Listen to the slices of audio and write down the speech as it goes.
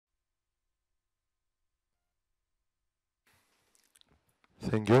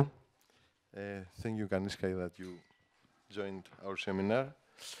Thank you. Thank you, Kanishka, that you joined our seminar.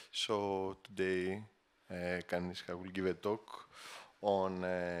 So today, Kanishka will give a talk on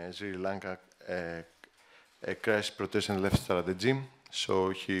Sri Lanka a crisis protection left strategy. So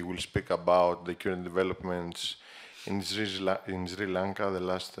he will speak about the current developments in Sri Lanka the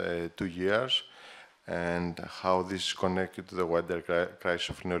last 2 years and how this is connected to the wider crisis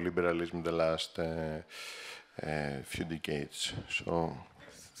of neoliberalism the last few decades. So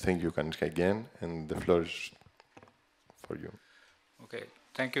thank you, Kanishka, again, and the floor is for you. Okay,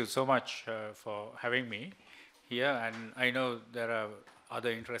 thank you so much for having me here. And I know there are other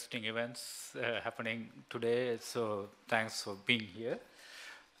interesting events happening today, so thanks for being here.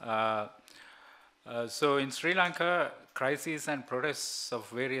 So in Sri Lanka, crises and protests of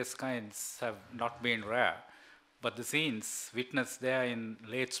various kinds have not been rare, but the scenes witnessed there in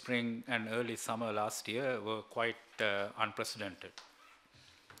late spring and early summer last year were quite unprecedented.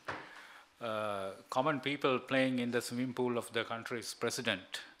 Common people playing in the swimming pool of the country's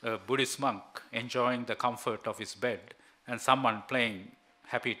president, a Buddhist monk enjoying the comfort of his bed, and someone playing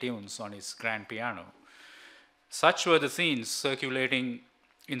happy tunes on his grand piano. Such were the scenes circulating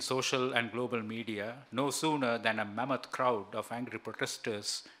in social and global media no sooner than a mammoth crowd of angry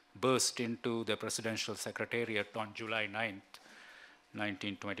protesters burst into the presidential secretariat on July 9th,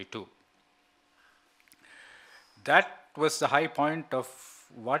 1922. That was the high point of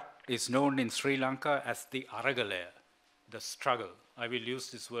what is known in Sri Lanka as the Aragalaya, the struggle. I will use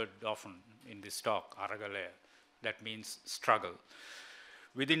this word often in this talk, Aragalaya. That means struggle.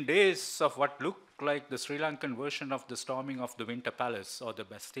 Within days of what looked like the Sri Lankan version of the storming of the Winter Palace or the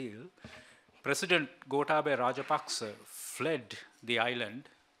Bastille, President Gotabaya Rajapaksa fled the island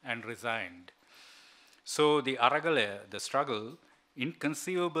and resigned. So the Aragalaya, the struggle,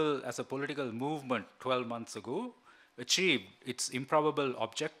 inconceivable as a political movement 12 months ago, achieved its improbable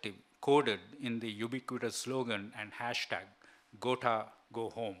objective coded in the ubiquitous slogan and hashtag Gota Go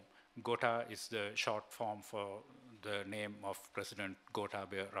Home. Gota is the short form for the name of President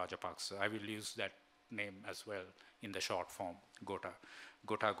Gotabaya Rajapaksa. I will use that name as well in the short form, Gota.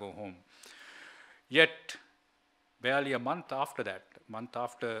 Gota Go Home. Yet, barely a month after that, month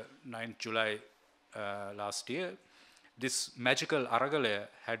after 9th July last year, this magical Aragalaya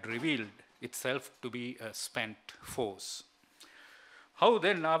had revealed itself to be a spent force. How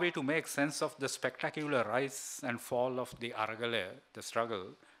then are we to make sense of the spectacular rise and fall of the Aragalaya, the struggle,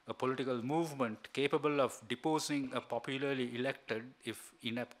 a political movement capable of deposing a popularly elected, if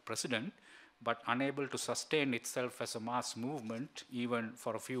inept president, but unable to sustain itself as a mass movement even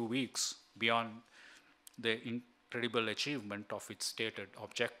for a few weeks beyond the incredible achievement of its stated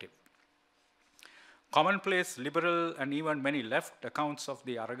objective? Commonplace liberal and even many left accounts of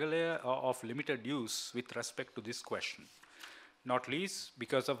the Aragalaya are of limited use with respect to this question, not least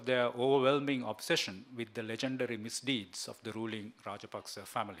because of their overwhelming obsession with the legendary misdeeds of the ruling Rajapaksa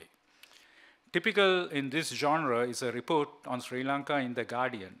family. Typical in this genre is a report on Sri Lanka in The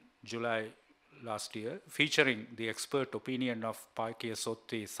Guardian, July last year, featuring the expert opinion of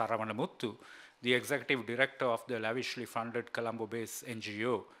Paikiyasotthi Saravanamuttu, the executive director of the lavishly funded Colombo-based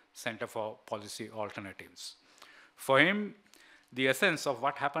NGO Center for Policy Alternatives. For him, the essence of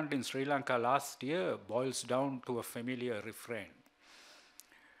what happened in Sri Lanka last year boils down to a familiar refrain.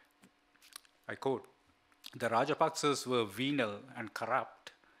 I quote, "The Rajapaksas were venal and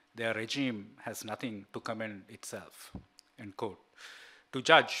corrupt. Their regime has nothing to commend itself," end quote. To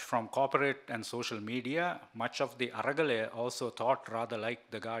judge from corporate and social media, much of the Aragalaya also thought rather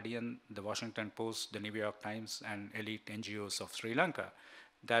like The Guardian, The Washington Post, The New York Times, and elite NGOs of Sri Lanka,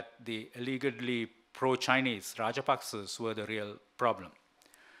 that the allegedly pro-Chinese Rajapaksas were the real problem.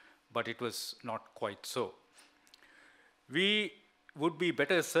 But it was not quite so. We would be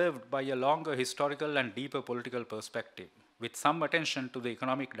better served by a longer historical and deeper political perspective, with some attention to the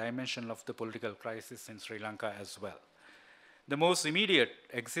economic dimension of the political crisis in Sri Lanka as well. The most immediate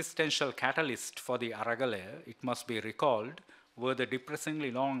existential catalyst for the Aragalaya, it must be recalled, were the depressingly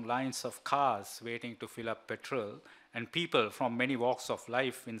long lines of cars waiting to fill up petrol and people from many walks of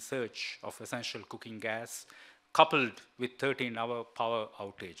life in search of essential cooking gas, coupled with 13-hour power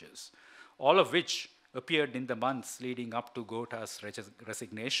outages, all of which appeared in the months leading up to Gota's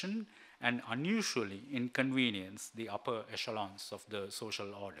resignation and unusually inconvenienced the upper echelons of the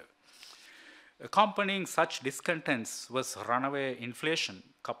social order. Accompanying such discontents was runaway inflation,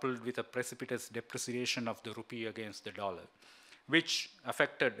 coupled with a precipitous depreciation of the rupee against the dollar, which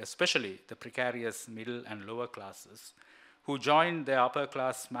affected especially the precarious middle and lower classes, who joined their upper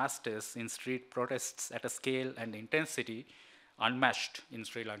class masters in street protests at a scale and intensity unmatched in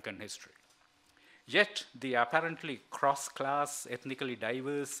Sri Lankan history. Yet, the apparently cross-class, ethnically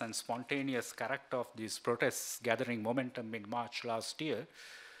diverse, and spontaneous character of these protests gathering momentum in March last year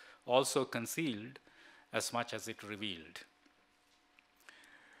also concealed as much as it revealed.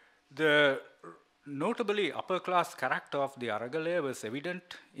 The notably upper-class character of the Aragale was evident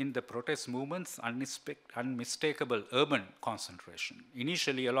in the protest movement's unmistakable urban concentration,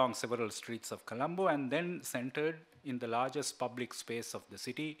 initially along several streets of Colombo and then centered in the largest public space of the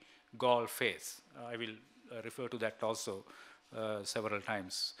city, Galle Face. I will refer to that also several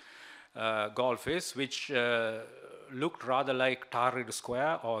times. Galle Face, which looked rather like Tahrir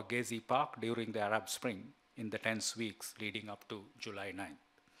Square or Gezi Park during the Arab Spring in the tense weeks leading up to July 9th.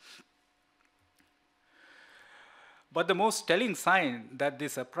 But the most telling sign that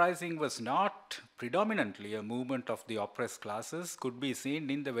this uprising was not predominantly a movement of the oppressed classes could be seen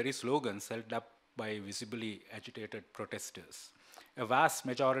in the very slogans held up by visibly agitated protesters, a vast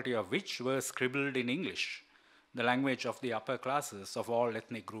majority of which were scribbled in English, the language of the upper classes of all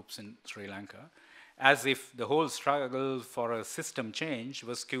ethnic groups in Sri Lanka, as if the whole struggle for a system change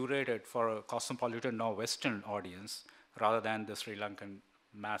was curated for a cosmopolitan or Western audience rather than the Sri Lankan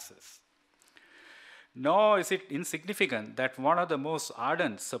masses. Nor is it insignificant that one of the most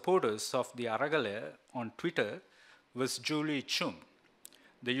ardent supporters of the Aragale on Twitter was Julie Chum,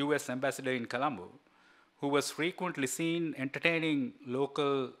 the US ambassador in Colombo, who was frequently seen entertaining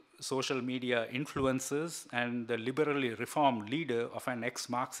local social media influencers and the liberally reformed leader of an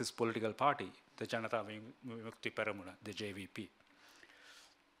ex-Marxist political party, the Janata Vimukti Peramuna, the JVP.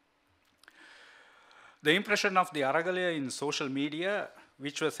 The impression of the Aragale in social media,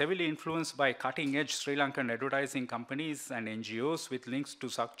 which was heavily influenced by cutting-edge Sri Lankan advertising companies and NGOs with links to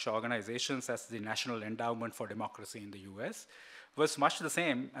such organizations as the National Endowment for Democracy in the US, was much the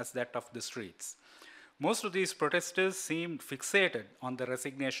same as that of the streets. Most of these protesters seemed fixated on the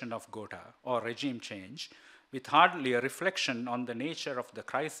resignation of Gota or regime change, with hardly a reflection on the nature of the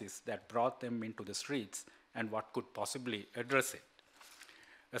crisis that brought them into the streets and what could possibly address it.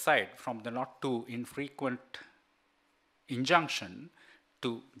 Aside from the not too infrequent injunction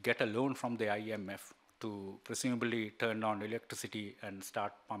to get a loan from the IMF to presumably turn on electricity and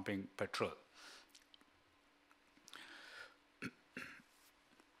start pumping petrol.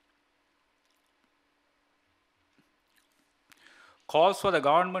 Calls for the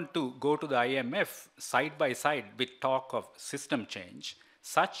government to go to the IMF side by side with talk of system change.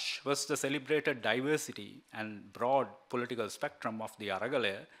 Such was the celebrated diversity and broad political spectrum of the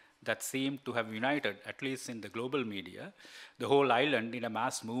Aragale that seemed to have united, at least in the global media, the whole island in a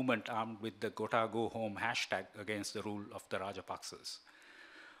mass movement armed with the Gota Go Home hashtag against the rule of the Rajapaksas.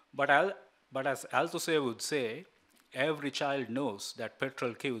 But as Althusser would say, every child knows that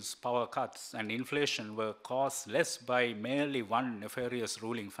petrol queues, power cuts, and inflation were caused less by merely one nefarious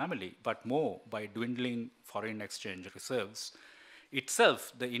ruling family, but more by dwindling foreign exchange reserves,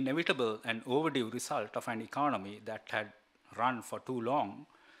 itself the inevitable and overdue result of an economy that had run for too long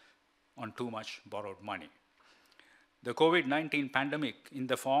on too much borrowed money. The COVID-19 pandemic, in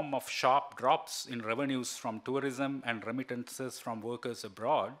the form of sharp drops in revenues from tourism and remittances from workers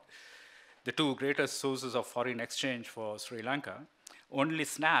abroad, the two greatest sources of foreign exchange for Sri Lanka, only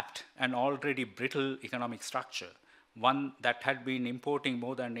snapped an already brittle economic structure, one that had been importing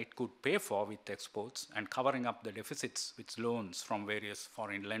more than it could pay for with exports and covering up the deficits with loans from various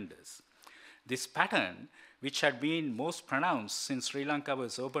foreign lenders. This pattern, which had been most pronounced since Sri Lanka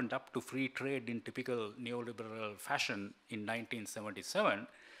was opened up to free trade in typical neoliberal fashion in 1977,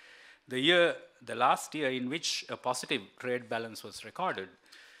 the last year in which a positive trade balance was recorded,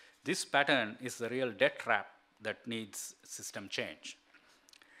 this pattern is the real debt trap that needs system change.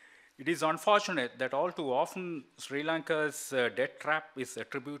 It is unfortunate that all too often Sri Lanka's debt trap is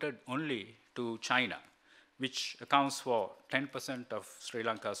attributed only to China, which accounts for 10% of Sri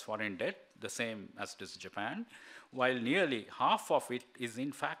Lanka's foreign debt, the same as does Japan, while nearly half of it is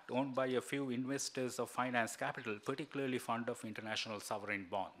in fact owned by a few investors of finance capital, particularly fond of international sovereign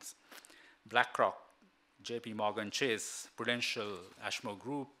bonds. BlackRock, JP Morgan Chase, Prudential, Ashmore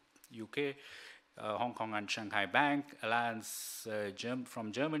Group, UK, Hong Kong and Shanghai Bank, Allianz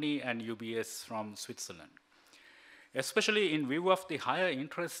from Germany, and UBS from Switzerland. Especially in view of the higher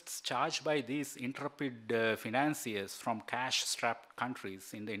interests charged by these intrepid financiers from cash-strapped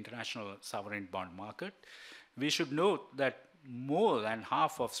countries in the international sovereign bond market, we should note that more than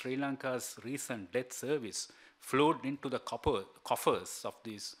half of Sri Lanka's recent debt service flowed into the coffers of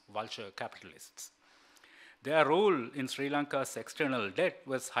these vulture capitalists. Their role in Sri Lanka's external debt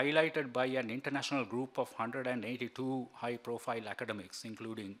was highlighted by an international group of 182 high-profile academics,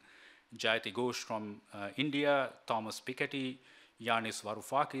 including Jayati Ghosh from India, Thomas Piketty, Yanis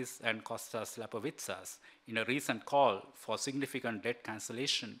Varoufakis and Kostas Lapavitsas in a recent call for significant debt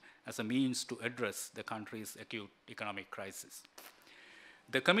cancellation as a means to address the country's acute economic crisis.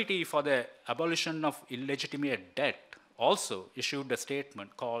 The Committee for the Abolition of Illegitimate Debt also issued a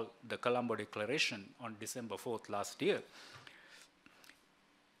statement called the Colombo Declaration on December 4th last year.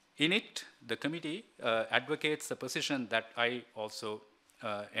 In it, the committee advocates a position that I also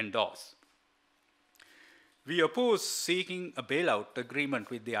endorse. We oppose seeking a bailout agreement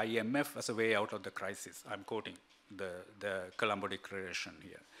with the IMF as a way out of the crisis. I'm quoting the Colombo Declaration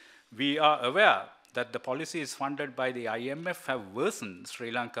here. We are aware that the policies funded by the IMF have worsened Sri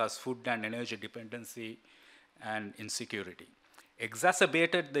Lanka's food and energy dependency and insecurity,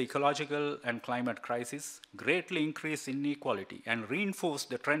 exacerbated the ecological and climate crisis, greatly increased inequality, and reinforced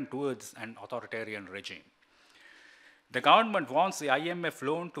the trend towards an authoritarian regime. The government wants the IMF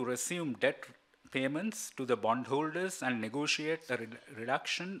loan to resume debt payments to the bondholders and negotiate a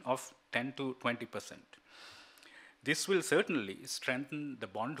reduction of 10 to 20%. This will certainly strengthen the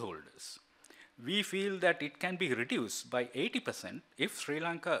bondholders. We feel that it can be reduced by 80% if Sri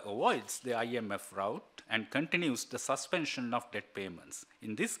Lanka avoids the IMF route and continues the suspension of debt payments.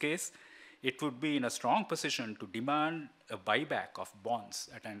 In this case, it would be in a strong position to demand a buyback of bonds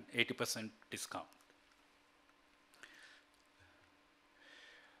at an 80% discount.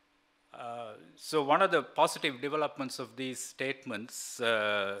 So one of the positive developments of these statements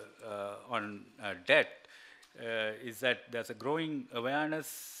on debt is that there's a growing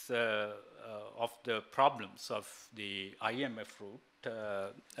awareness of the problems of the IMF route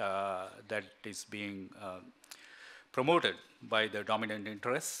that is being promoted by the dominant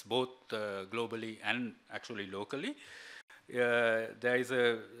interests, both globally and actually locally.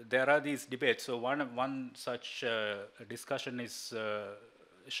 There are these debates. So one such discussion is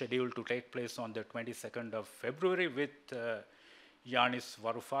scheduled to take place on the 22nd of February with Yanis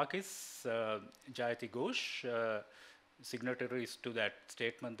Varoufakis, Jayati Ghosh, signatories to that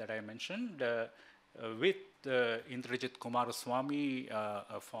statement that I mentioned, with Indrajit Kumaraswamy,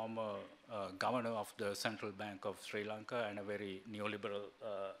 a former governor of the Central Bank of Sri Lanka and a very neoliberal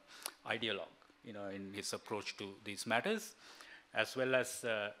ideologue, in his approach to these matters, as well as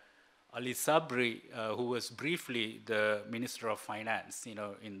Ali Sabri, who was briefly the Minister of Finance,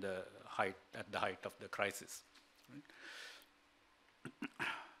 at the height of the crisis.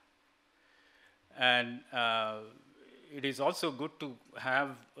 And it is also good to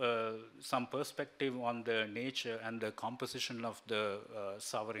have some perspective on the nature and the composition of the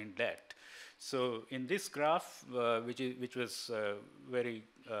sovereign debt. So in this graph, which was very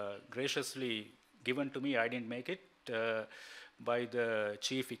graciously given to me, I didn't make it, by the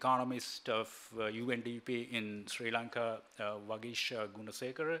chief economist of UNDP in Sri Lanka, Vagish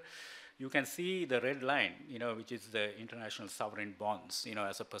Gunasekara, you can see the red line, which is the international sovereign bonds,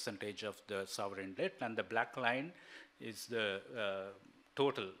 as a percentage of the sovereign debt, and the black line is the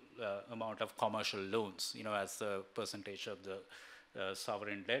total amount of commercial loans, as a percentage of the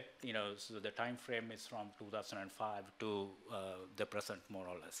sovereign debt. So the time frame is from 2005 to the present, more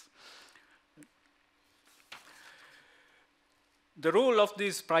or less. The role of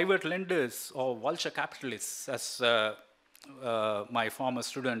these private lenders or vulture capitalists, as my former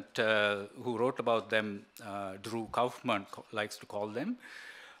student who wrote about them, Drew Kaufman, likes to call them.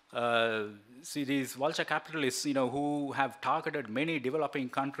 See, these vulture capitalists, who have targeted many developing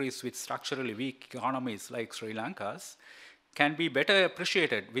countries with structurally weak economies like Sri Lanka's, can be better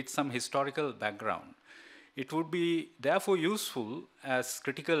appreciated with some historical background. It would be therefore useful as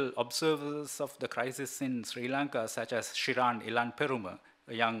critical observers of the crisis in Sri Lanka, such as Shiran Ilanperuma,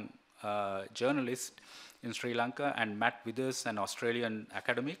 a young journalist in Sri Lanka, and Matt Withers, an Australian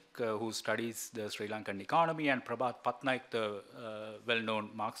academic who studies the Sri Lankan economy, and Prabhat Patnaik, the well-known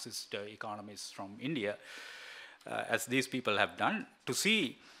Marxist economist from India, as these people have done, to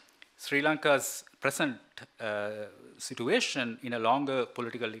see Sri Lanka's present situation in a longer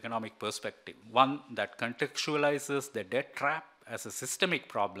political economic perspective, one that contextualizes the debt trap as a systemic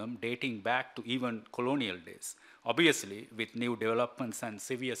problem dating back to even colonial days, obviously with new developments and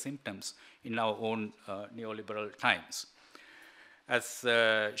severe symptoms in our own neoliberal times. As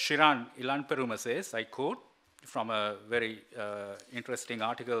Shiran Ilanperuma says, I quote from a very interesting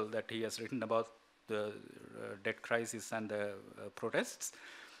article that he has written about the debt crisis and the protests.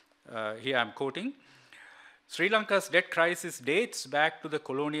 Here I'm quoting, Sri Lanka's debt crisis dates back to the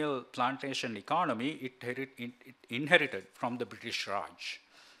colonial plantation economy it inherited from the British Raj.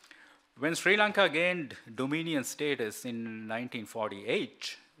 When Sri Lanka gained dominion status in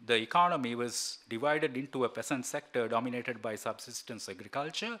 1948, the economy was divided into a peasant sector dominated by subsistence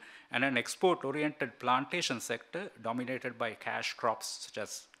agriculture and an export-oriented plantation sector dominated by cash crops such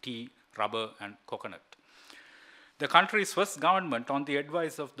as tea, rubber, and coconut. The country's first government, on the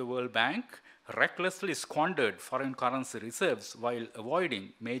advice of the World Bank, recklessly squandered foreign currency reserves while avoiding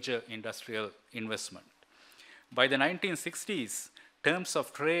major industrial investment. By the 1960s, terms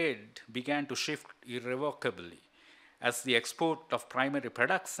of trade began to shift irrevocably, as the export of primary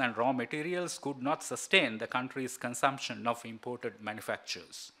products and raw materials could not sustain the country's consumption of imported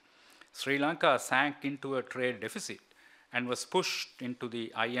manufactures. Sri Lanka sank into a trade deficit and was pushed into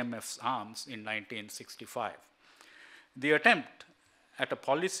the IMF's arms in 1965. The attempt at a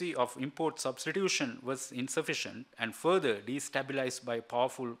policy of import substitution was insufficient and further destabilized by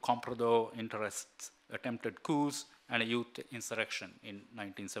powerful comprador interests, attempted coups, and a youth insurrection in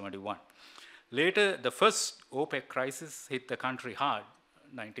 1971. Later, the first OPEC crisis hit the country hard,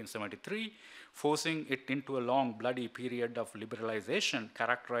 1973, forcing it into a long, bloody period of liberalization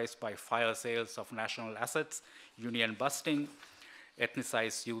characterized by fire sales of national assets, union busting,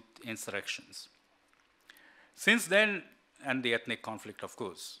 ethnicized youth insurrections. Since then, and the ethnic conflict, of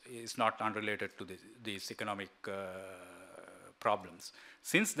course, is not unrelated to these economic problems.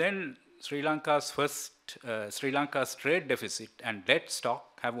 Since then, Sri Lanka's trade deficit and debt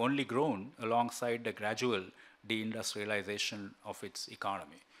stock have only grown alongside the gradual deindustrialization of its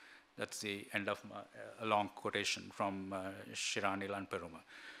economy. That's the end of a long quotation from Shirani Lanperuma.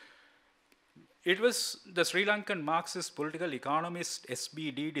 It was the Sri Lankan Marxist political economist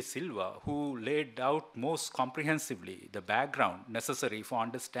S.B.D. de Silva who laid out most comprehensively the background necessary for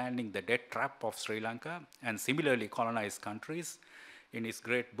understanding the debt trap of Sri Lanka and similarly colonized countries in his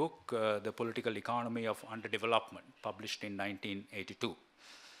great book, The Political Economy of Underdevelopment, published in 1982.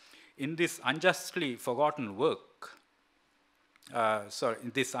 In this unjustly forgotten work,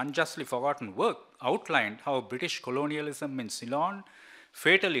 outlined how British colonialism in Ceylon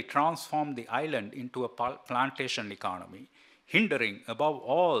fatally transformed the island into a plantation economy, hindering above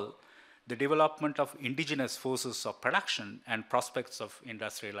all the development of indigenous forces of production and prospects of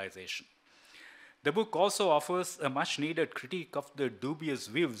industrialization. The book also offers a much-needed critique of the dubious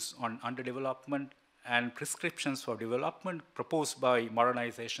views on underdevelopment and prescriptions for development proposed by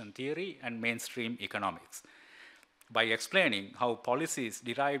modernization theory and mainstream economics, by explaining how policies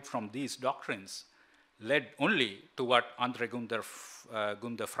derived from these doctrines led only to what Andre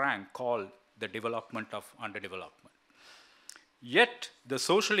Gunder Frank called the development of underdevelopment. Yet, the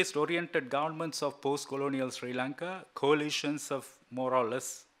socialist-oriented governments of post-colonial Sri Lanka, coalitions of more or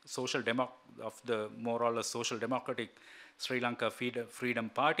less social democratic Sri Lanka Freedom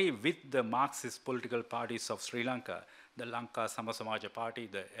Party with the Marxist political parties of Sri Lanka, the Lanka Samasamaja Party,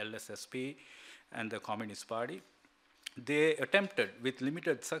 the LSSP, and the Communist Party, they attempted with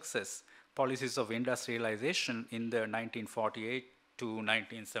limited success policies of industrialization in the 1948 to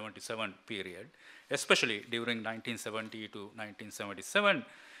 1977 period, especially during 1970 to 1977,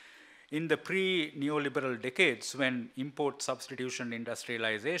 in the pre-neoliberal decades when import substitution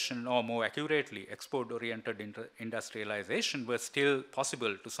industrialization, or more accurately, export-oriented industrialization was still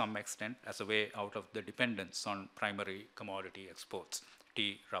possible to some extent as a way out of the dependence on primary commodity exports,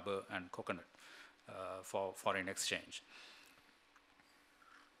 tea, rubber, and coconut, for foreign exchange.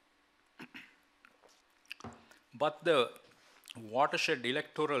 But the watershed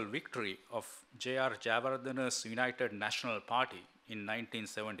electoral victory of J.R. Jayawardena's United National Party in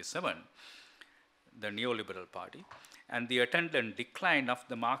 1977, the neoliberal party, and the attendant decline of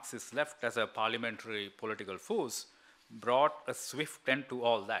the Marxist left as a parliamentary political force brought a swift end to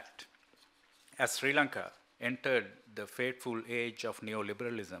all that. As Sri Lanka entered the fateful age of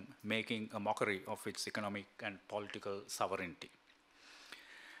neoliberalism, making a mockery of its economic and political sovereignty.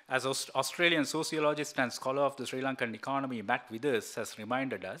 As Australian sociologist and scholar of the Sri Lankan economy Matt Withers has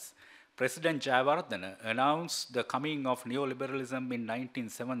reminded us, President Jayawardena announced the coming of neoliberalism in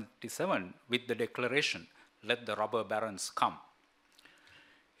 1977 with the declaration, "Let the robber barons come."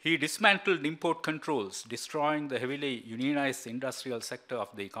 He dismantled import controls, destroying the heavily unionized industrial sector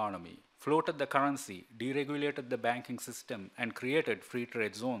of the economy, floated the currency, deregulated the banking system, and created free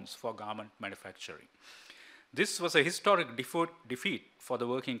trade zones for garment manufacturing. This was a historic defeat for the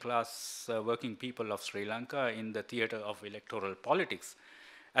working class, working people of Sri Lanka in the theater of electoral politics,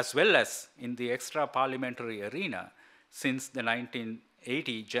 as well as in the extra-parliamentary arena, since the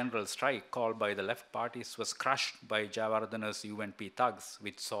 1980 general strike called by the left parties was crushed by Jayawardena's UNP thugs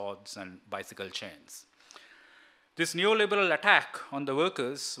with swords and bicycle chains. This neoliberal attack on the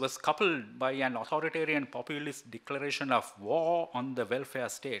workers was coupled by an authoritarian populist declaration of war on the welfare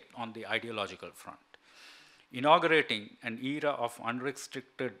state on the ideological front. inaugurating an era of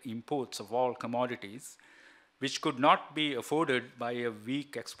unrestricted imports of all commodities, which could not be afforded by a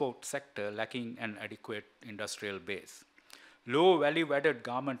weak export sector lacking an adequate industrial base. Low value-added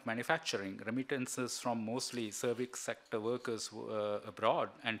garment manufacturing, remittances from mostly service sector workers abroad,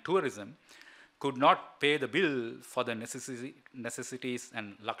 and tourism could not pay the bill for the necessities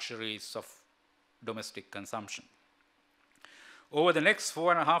and luxuries of domestic consumption. Over the next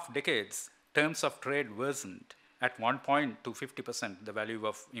 4.5 decades, terms of trade worsened at one point to 50%, the value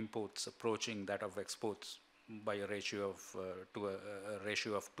of imports approaching that of exports by a ratio of a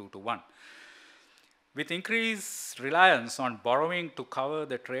ratio of 2 to 1. With increased reliance on borrowing to cover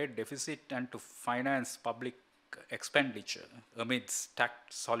the trade deficit and to finance public expenditure amidst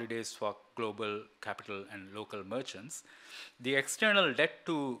tax holidays for global capital and local merchants, the external debt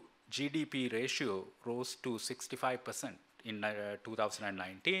to GDP ratio rose to 65% in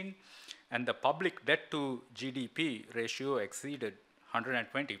 2019, and the public debt to GDP ratio exceeded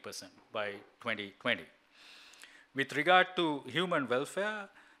 120% by 2020. With regard to human welfare,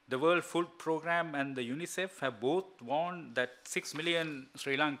 the World Food Programme and the UNICEF have both warned that 6 million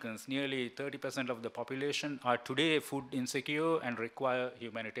Sri Lankans, nearly 30% of the population, are today food insecure and require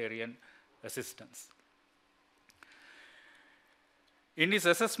humanitarian assistance. In his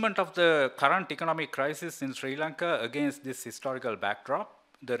assessment of the current economic crisis in Sri Lanka against this historical backdrop,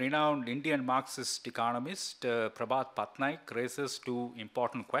 the renowned Indian Marxist economist Prabhat Patnaik raises two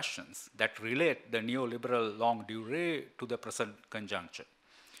important questions that relate the neoliberal longue durée to the present conjuncture.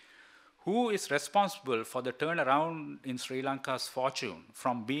 Who is responsible for the turnaround in Sri Lanka's fortune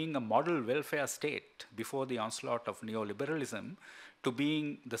from being a model welfare state before the onslaught of neoliberalism to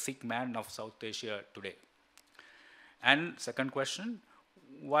being the sick man of South Asia today? And second question,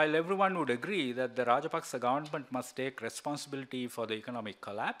 while everyone would agree that the Rajapaksa government must take responsibility for the economic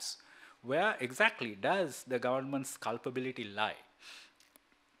collapse, where exactly does the government's culpability lie?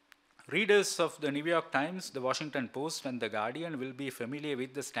 Readers of the New York Times, the Washington Post, and the Guardian will be familiar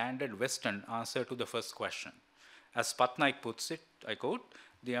with the standard Western answer to the first question. As Patnaik puts it, I quote,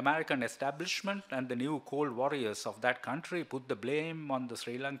 "The American establishment and the new cold warriors of that country put the blame on the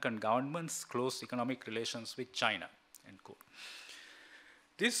Sri Lankan government's close economic relations with China," end quote.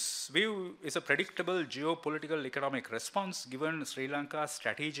 This view is a predictable geopolitical economic response given Sri Lanka's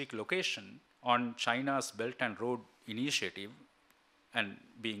strategic location on China's Belt and Road Initiative and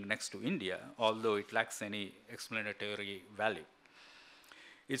being next to India, although it lacks any explanatory value.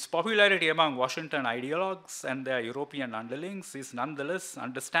 Its popularity among Washington ideologues and their European underlings is nonetheless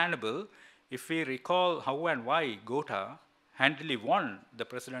understandable if we recall how and why Gota handily won the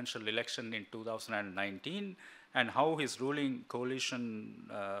presidential election in 2019 and how his ruling coalition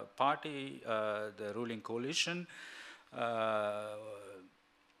party, the ruling coalition,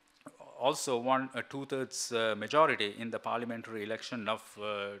 also won a two-thirds majority in the parliamentary election of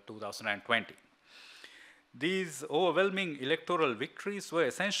 2020. These overwhelming electoral victories were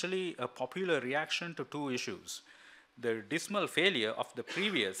essentially a popular reaction to two issues: the dismal failure of the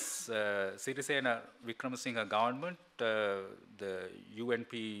previous Sirisena Wickremesinghe government, the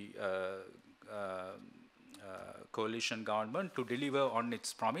UNP coalition government, to deliver on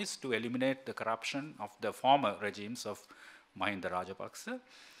its promise to eliminate the corruption of the former regimes of Mahinda Rajapaksa,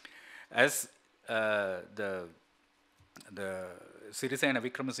 as the Sirisena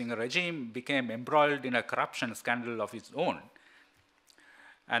Wickremesinghe regime became embroiled in a corruption scandal of its own.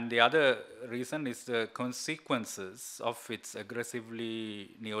 And the other reason is the consequences of its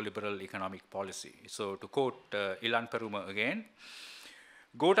aggressively neoliberal economic policy. So to quote Ilan Peruma again,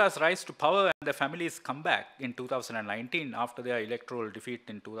 Gota's rise to power and the family's comeback in 2019 after their electoral defeat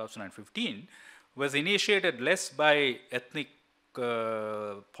in 2015 was initiated less by ethnic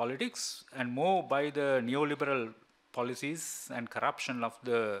politics and more by the neoliberal policies and corruption of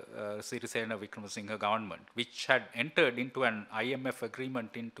the Sirisena Wickremesinghe government, which had entered into an IMF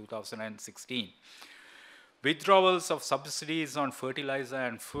agreement in 2016. Withdrawals of subsidies on fertilizer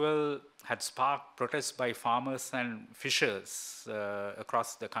and fuel had sparked protests by farmers and fishers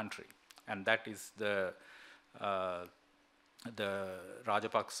across the country, and that is the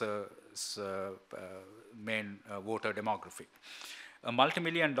Rajapaksa's main voter demographic. A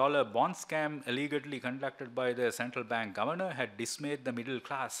multi-million-dollar bond scam illegally conducted by the central bank governor had dismayed the middle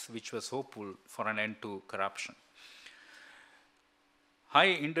class, which was hopeful for an end to corruption. High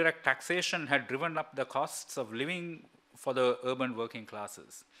indirect taxation had driven up the costs of living for the urban working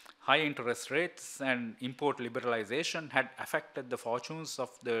classes. High interest rates and import liberalization had affected the fortunes of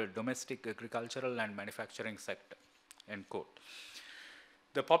the domestic agricultural and manufacturing sector, end quote.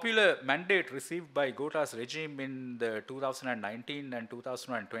 The popular mandate received by Gota's regime in the 2019 and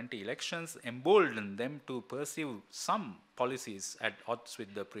 2020 elections emboldened them to pursue some policies at odds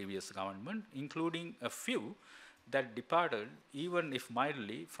with the previous government, including a few that departed, even if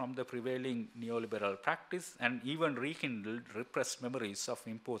mildly, from the prevailing neoliberal practice and even rekindled repressed memories of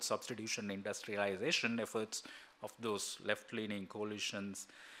import substitution industrialization efforts of those left-leaning coalitions,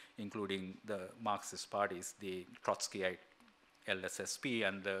 including the Marxist parties, the Trotskyite LSSP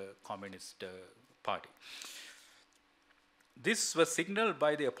and the Communist Party. This was signaled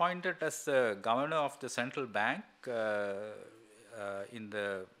by the appointed as the governor of the central bank in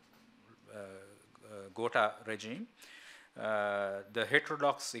the Gota regime, the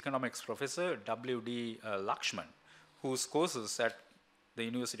heterodox economics professor W.D. Lakshman, whose courses at the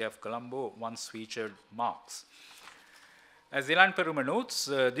University of Colombo once featured Marx. As Ilan Perumal notes,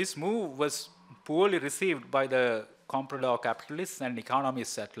 this move was poorly received by the comprador capitalists and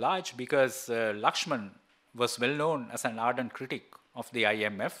economists at large because Lakshman was well known as an ardent critic of the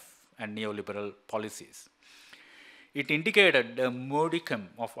IMF and neoliberal policies. It indicated a modicum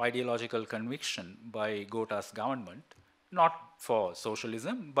of ideological conviction by Gota's government, not for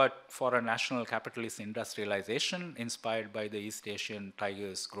socialism, but for a national capitalist industrialization inspired by the East Asian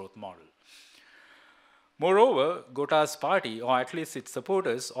Tigers growth model. Moreover, Gota's party, or at least its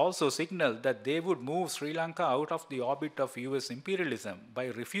supporters, also signaled that they would move Sri Lanka out of the orbit of US imperialism by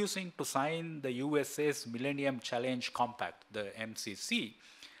refusing to sign the USA's Millennium Challenge Compact, the MCC,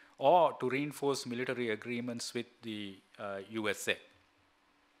 or to reinforce military agreements with the USA.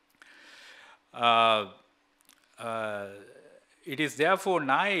 It is therefore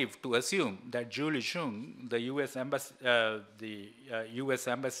naive to assume that Julie Chung, the US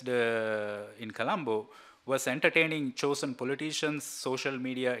ambassador in Colombo, was entertaining chosen politicians, social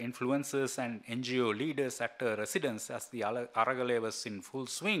media influencers, and NGO leaders at her residence as the Aragale was in full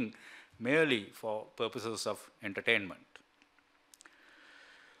swing merely for purposes of entertainment.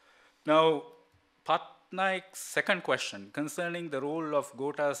 Now, Patnaik's second question concerning the role of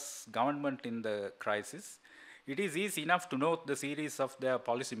Gota's government in the crisis, it is easy enough to note the series of their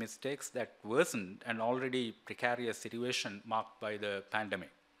policy mistakes that worsened an already precarious situation marked by the pandemic.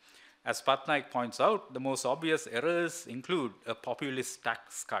 As Patnaik points out, the most obvious errors include a populist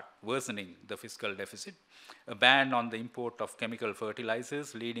tax cut worsening the fiscal deficit, a ban on the import of chemical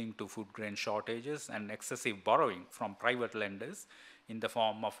fertilizers leading to food grain shortages, and excessive borrowing from private lenders in the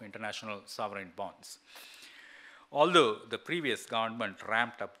form of international sovereign bonds. Although the previous government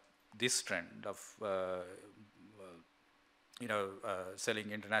ramped up this trend of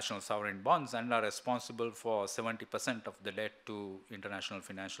selling international sovereign bonds and are responsible for 70% of the debt to International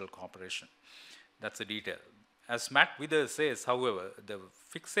Financial Corporation. That's a detail. As Matt Withers says, however, the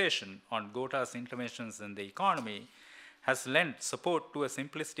fixation on Gota's interventions in the economy has lent support to a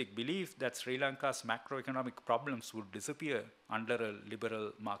simplistic belief that Sri Lanka's macroeconomic problems would disappear under a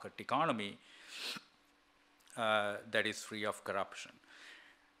liberal market economy that is free of corruption.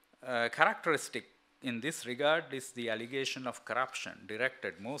 Characteristic in this regard is the allegation of corruption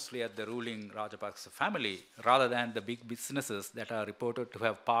directed mostly at the ruling Rajapaksa family rather than the big businesses that are reported to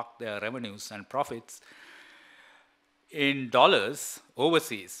have parked their revenues and profits in dollars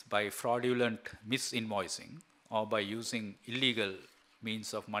overseas by fraudulent misinvoicing or by using illegal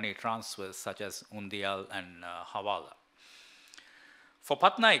means of money transfers such as Undial and Hawala. For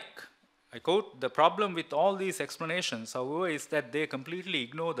Patnaik, I quote, "The problem with all these explanations, however, is that they completely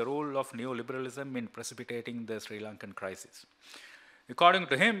ignore the role of neoliberalism in precipitating the Sri Lankan crisis." According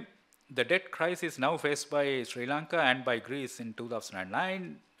to him, the debt crisis now faced by Sri Lanka and by Greece in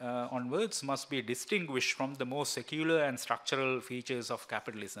 2009 onwards must be distinguished from the more secular and structural features of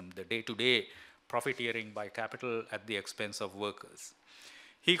capitalism, the day-to-day profiteering by capital at the expense of workers.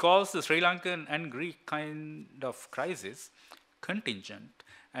 He calls the Sri Lankan and Greek kind of crisis contingent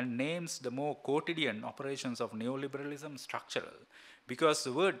and names the more quotidian operations of neoliberalism structural, because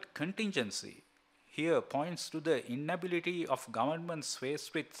the word contingency here points to the inability of governments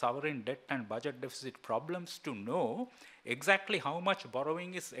faced with sovereign debt and budget deficit problems to know exactly how much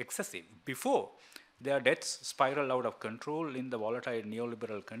borrowing is excessive before their debts spiral out of control in the volatile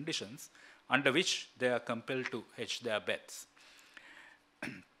neoliberal conditions under which they are compelled to hedge their bets.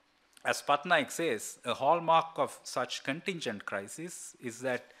 As Patnaik says, a hallmark of such contingent crises is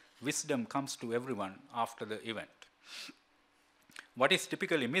that wisdom comes to everyone after the event. What is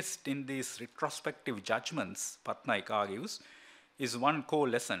typically missed in these retrospective judgments, Patnaik argues, is one core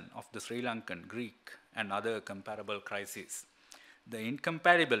lesson of the Sri Lankan, Greek, and other comparable crises: the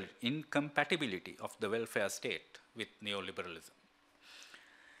incompatibility of the welfare state with neoliberalism.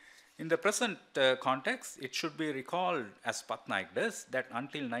 In the present context, it should be recalled, as Patnaik does, that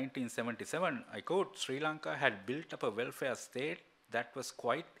until 1977, I quote, Sri Lanka had built up a welfare state that was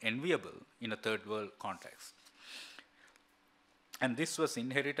quite enviable in a third world context. And this was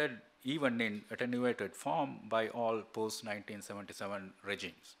inherited even in attenuated form by all post-1977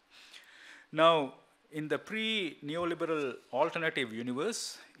 regimes. Now, in the pre-neoliberal alternative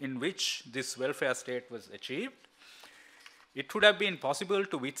universe in which this welfare state was achieved, it would have been possible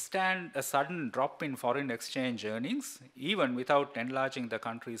to withstand a sudden drop in foreign exchange earnings, even without enlarging the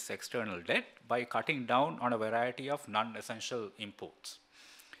country's external debt, by cutting down on a variety of non-essential imports.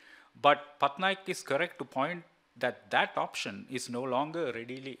 But Patnaik is correct to point that that option is no longer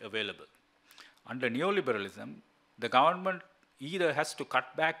readily available. Under neoliberalism, the government either has to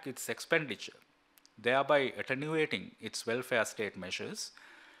cut back its expenditure, thereby attenuating its welfare state measures,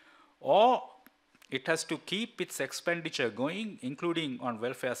 or it has to keep its expenditure going, including on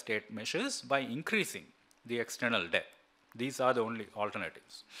welfare state measures, by increasing the external debt. These are the only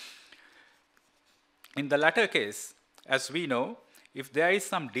alternatives. In the latter case, as we know, if there is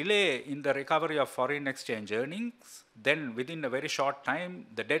some delay in the recovery of foreign exchange earnings, then within a very short time,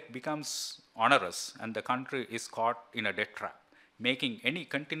 the debt becomes onerous and the country is caught in a debt trap, making any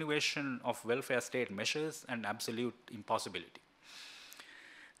continuation of welfare state measures an absolute impossibility.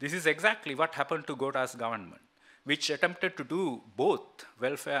 This is exactly what happened to Gota's government, which attempted to do both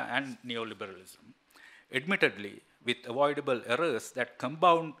welfare and neoliberalism, admittedly with avoidable errors that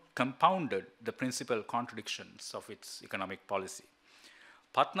compounded the principal contradictions of its economic policy.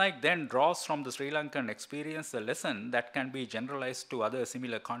 Patnaik then draws from the Sri Lankan experience a lesson that can be generalized to other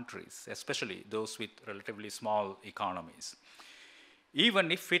similar countries, especially those with relatively small economies.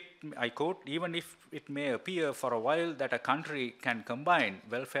 Even if it, I quote, even if it may appear for a while that a country can combine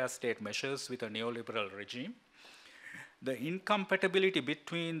welfare state measures with a neoliberal regime, the incompatibility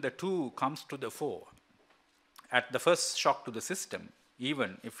between the two comes to the fore at the first shock to the system,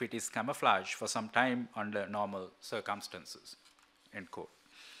 even if it is camouflaged for some time under normal circumstances, end quote.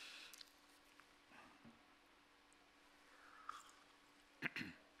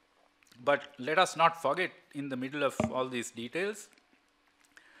 But let us not forget, in the middle of all these details,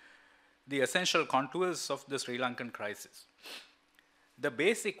 the essential contours of the Sri Lankan crisis. The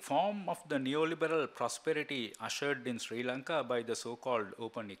basic form of the neoliberal prosperity ushered in Sri Lanka by the so-called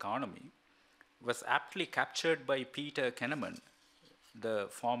open economy was aptly captured by Peter Kenneman, the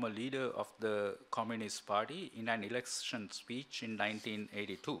former leader of the Communist Party, in an election speech in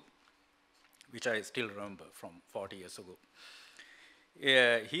 1982, which I still remember from 40 years ago.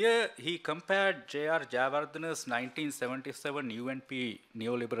 Here he compared J.R. Jayawardena's 1977 UNP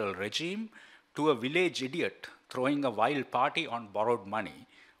neoliberal regime to a village idiot throwing a wild party on borrowed money,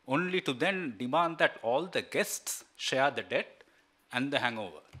 only to then demand that all the guests share the debt and the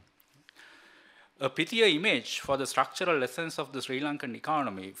hangover. A pithier image for the structural essence of the Sri Lankan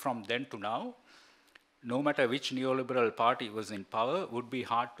economy from then to now, no matter which neoliberal party was in power, would be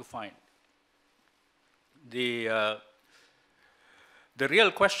hard to find. The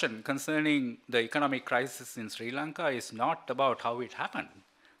real question concerning the economic crisis in Sri Lanka is not about how it happened,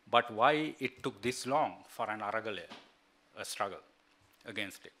 but why it took this long for an Aragalaya, a struggle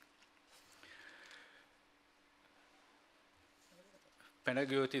against it.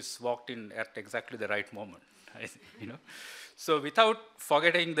 Panagiotis walked in at exactly the right moment. So without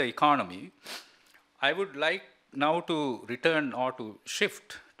forgetting the economy, I would like now to return or to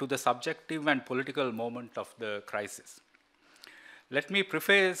shift to the subjective and political moment of the crisis. Let me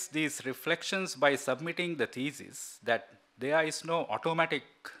preface these reflections by submitting the thesis that there is no automatic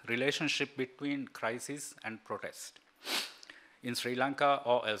relationship between crisis and protest in Sri Lanka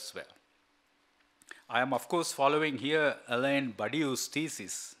or elsewhere. I am, of course, following here Alain Badiou's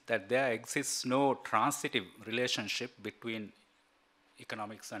thesis that there exists no transitive relationship between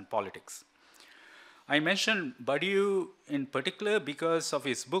economics and politics. I mention Badiou in particular because of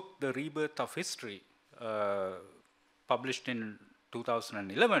his book, The Rebirth of History, published in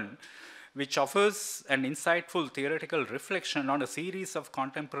 2011, which offers an insightful theoretical reflection on a series of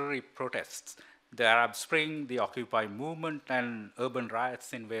contemporary protests, the Arab Spring, the Occupy movement, and urban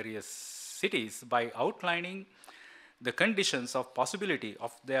riots in various cities, by outlining the conditions of possibility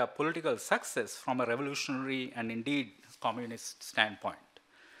of their political success from a revolutionary and indeed communist standpoint.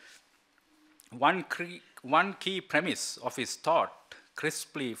 One key premise of his thought,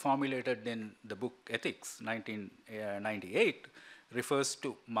 crisply formulated in the book Ethics, 1998, refers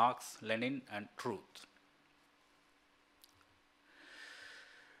to Marx, Lenin, and truth.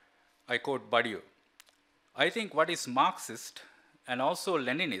 I quote Badiou, "I think what is Marxist and also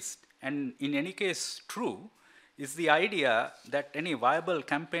Leninist, and in any case true, is the idea that any viable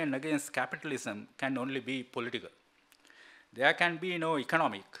campaign against capitalism can only be political. There can be no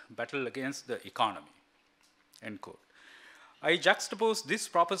economic battle against the economy, end quote. I juxtapose this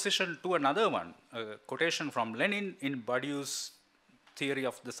proposition to another one, a quotation from Lenin in Badiou's Theory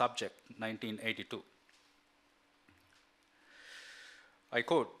of the Subject, 1982. I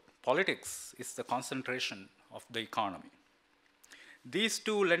quote, "Politics is the concentration of the economy." These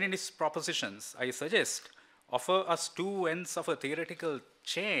two Leninist propositions, I suggest, offer us two ends of a theoretical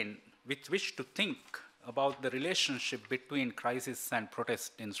chain with which to think about the relationship between crisis and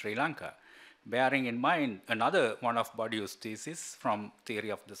protest in Sri Lanka, bearing in mind another one of Badiou's theses from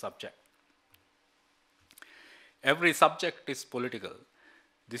Theory of the Subject. Every subject is political.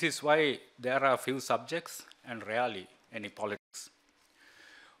 This is why there are few subjects and rarely any politics.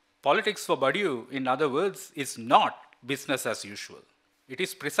 Politics for Badiou, in other words, is not business as usual. It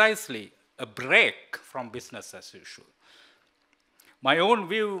is precisely a break from business as usual. My own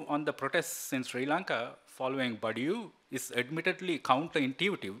view on the protests in Sri Lanka following Badiou is admittedly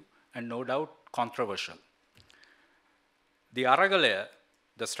counterintuitive and no doubt controversial. The Aragalaya,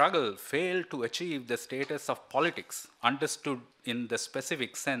 the struggle, failed to achieve the status of politics understood in the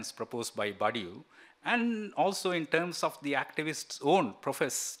specific sense proposed by Badiou, and also in terms of the activists' own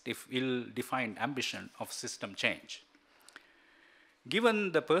professed, if ill-defined, ambition of system change.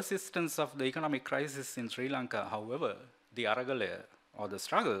 Given the persistence of the economic crisis in Sri Lanka, however, the Aragalaya, or the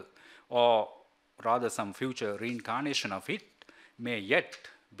struggle, or rather some future reincarnation of it, may yet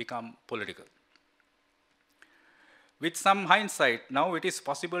become political. With some hindsight, now it is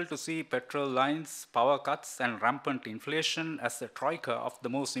possible to see petrol lines, power cuts, and rampant inflation as the troika of the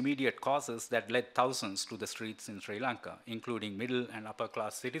most immediate causes that led thousands to the streets in Sri Lanka, including middle and upper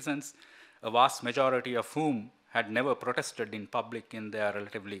class citizens, a vast majority of whom had never protested in public in their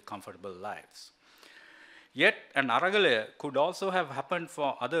relatively comfortable lives. Yet, an Aragalaya could also have happened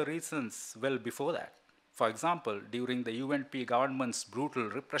for other reasons well before that. For example, during the UNP government's brutal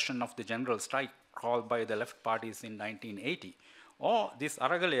repression of the general strike called by the left parties in 1980, or this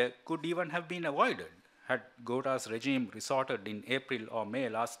Aragalaya could even have been avoided had Gota's regime resorted in April or May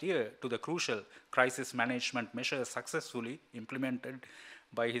last year to the crucial crisis management measures successfully implemented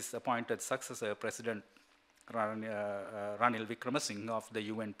by his appointed successor, President Ranil Wickremesinghe of the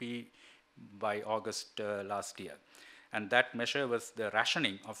UNP by August last year. And that measure was the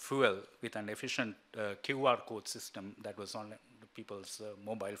rationing of fuel with an efficient QR code system that was on people's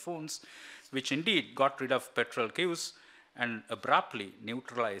mobile phones, which indeed got rid of petrol queues and abruptly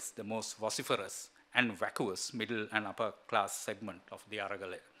neutralized the most vociferous and vacuous middle and upper class segment of the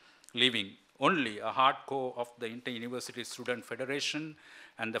Aragalaya, leaving only a hardcore of the Inter-University Student Federation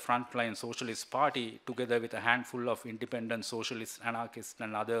and the Frontline Socialist Party, together with a handful of independent socialists, anarchists,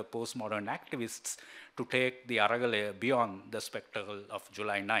 and other postmodern activists, to take the Aragalaya beyond the spectacle of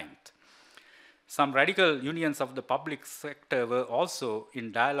July 9th. Some radical unions of the public sector were also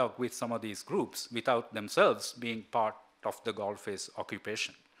in dialogue with some of these groups without themselves being part of the Galle-Face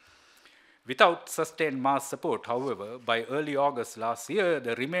occupation. Without sustained mass support, however, by early August last year,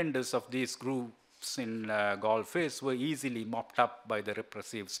 the remainders of these groups in Galle-Face were easily mopped up by the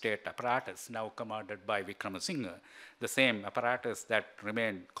repressive state apparatus now commanded by Wickremesinghe, the same apparatus that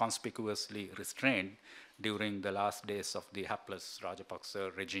remained conspicuously restrained during the last days of the hapless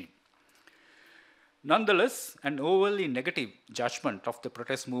Rajapaksa regime. Nonetheless, an overly negative judgment of the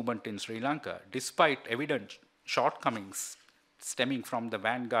protest movement in Sri Lanka, despite evident shortcomings stemming from the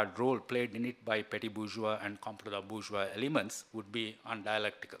vanguard role played in it by petty bourgeois and computer bourgeois elements, would be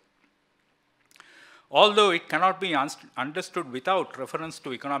undialectical. Although it cannot be understood without reference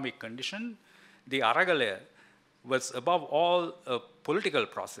to economic condition, the Aragalaya was above all a political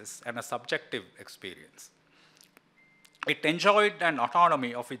process and a subjective experience. It enjoyed an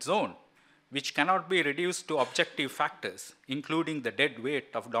autonomy of its own, which cannot be reduced to objective factors, including the dead weight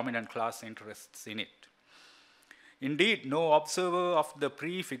of dominant class interests in it. Indeed, no observer of the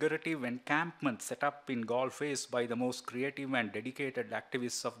prefigurative encampment set up in Galle-Face by the most creative and dedicated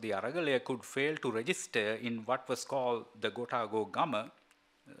activists of the Aragalaya could fail to register in what was called the Gotago Gama,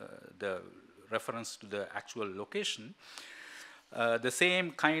 the reference to the actual location, the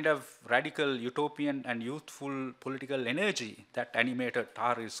same kind of radical, utopian, and youthful political energy that animated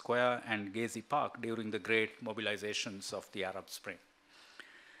Tahrir Square and Gezi Park during the great mobilizations of the Arab Spring.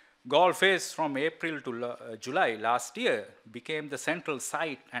 Galle-Face from April to July last year became the central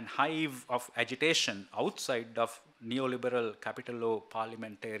site and hive of agitation outside of neoliberal capital-O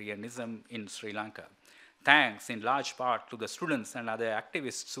parliamentarianism in Sri Lanka, thanks in large part to the students and other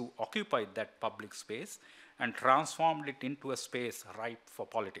activists who occupied that public space and transformed it into a space ripe for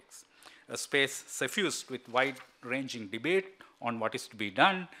politics, a space suffused with wide-ranging debate on what is to be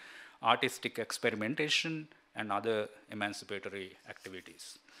done, artistic experimentation, and other emancipatory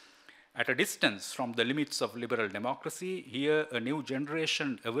activities. At a distance from the limits of liberal democracy, here a new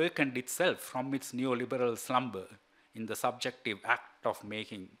generation awakened itself from its neoliberal slumber in the subjective act of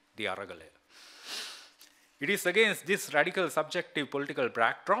making the Aragale. It is against this radical subjective political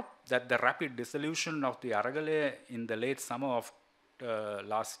backdrop that the rapid dissolution of the Aragale in the late summer of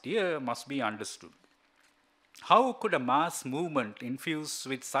last year must be understood. How could a mass movement infused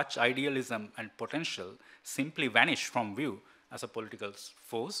with such idealism and potential simply vanish from view as a political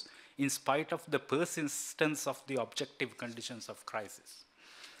force in spite of the persistence of the objective conditions of crisis?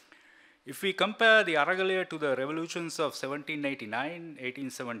 If we compare the Aragale to the revolutions of 1789,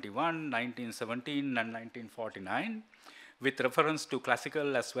 1871, 1917, and 1949, with reference to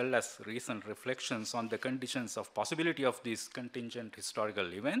classical as well as recent reflections on the conditions of possibility of these contingent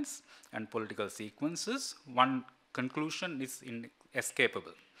historical events and political sequences, one conclusion is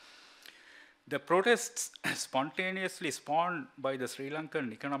inescapable. The protests spontaneously spawned by the Sri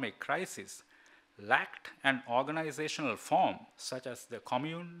Lankan economic crisis lacked an organizational form such as the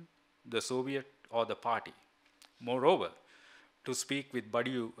commune, the Soviet, or the party. Moreover, to speak with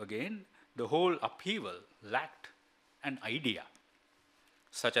Badiou again, the whole upheaval lacked an idea,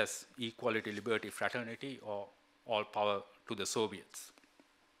 such as equality, liberty, fraternity, or all power to the Soviets.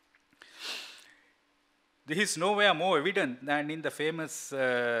 This is nowhere more evident than in the famous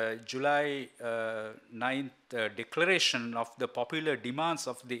July 9th declaration of the popular demands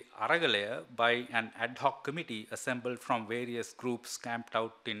of the Aragale by an ad hoc committee assembled from various groups camped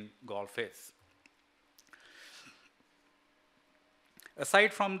out in Golfes.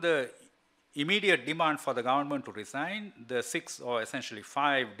 Aside from the immediate demand for the government to resign, the 6 or essentially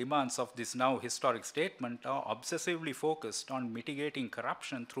 5 demands of this now historic statement are obsessively focused on mitigating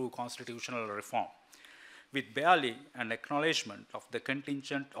corruption through constitutional reform, with barely an acknowledgement of the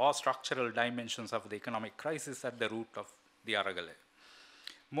contingent or structural dimensions of the economic crisis at the root of the Aragale.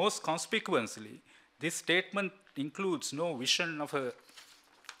 Most conspicuously, this statement includes no vision of a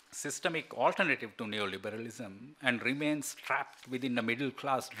systemic alternative to neoliberalism and remains trapped within a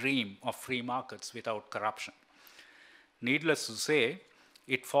middle-class dream of free markets without corruption. Needless to say,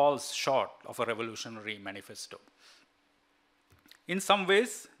 it falls short of a revolutionary manifesto. In some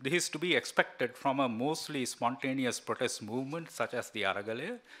ways, this is to be expected from a mostly spontaneous protest movement such as the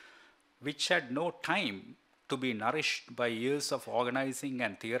Aragale, which had no time to be nourished by years of organizing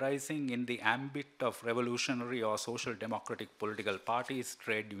and theorizing in the ambit of revolutionary or social democratic political parties,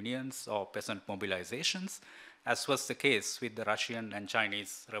 trade unions, or peasant mobilizations, as was the case with the Russian and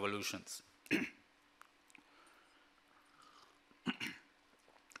Chinese revolutions.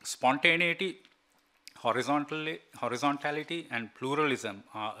 Spontaneity, horizontality, and pluralism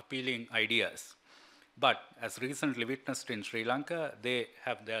are appealing ideas, but as recently witnessed in Sri Lanka, they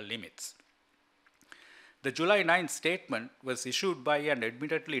have their limits. The July 9th statement was issued by an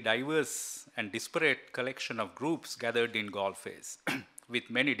admittedly diverse and disparate collection of groups gathered in Golfes, with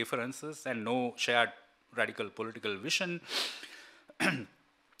many differences and no shared radical political vision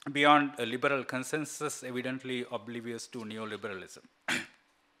beyond a liberal consensus evidently oblivious to neoliberalism.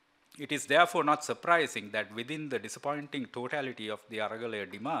 It is therefore not surprising that within the disappointing totality of the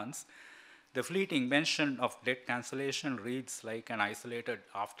Aragale demands, the fleeting mention of debt cancellation reads like an isolated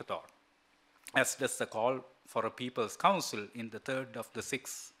afterthought, as does the call for a People's Council in the third of the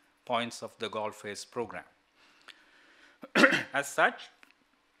 6 points of the Golfes program. As such,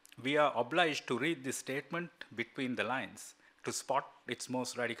 we are obliged to read this statement between the lines to spot its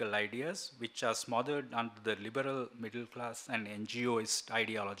most radical ideas, which are smothered under the liberal, middle class, and NGOist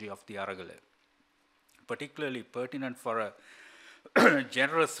ideology of the Aragale. Particularly pertinent for a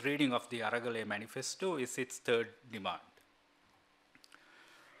generous reading of the Aragale manifesto is its third demand.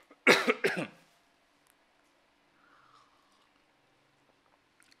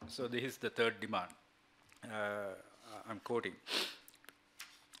 So this is the third demand. I'm quoting.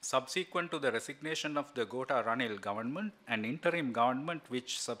 Subsequent to the resignation of the Gota Ranil government, an interim government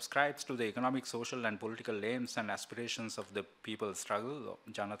which subscribes to the economic, social, and political aims and aspirations of the people's struggle,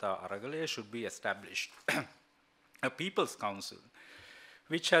 Janata Aragale, should be established. A People's Council,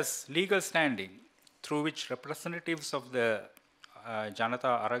 which has legal standing, through which representatives of the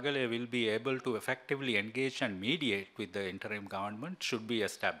Janata Aragale will be able to effectively engage and mediate with the interim government, should be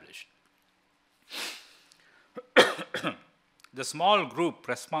established. The small group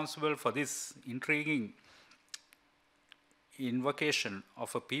responsible for this intriguing invocation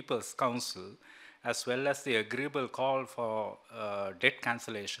of a People's Council as well as the agreeable call for debt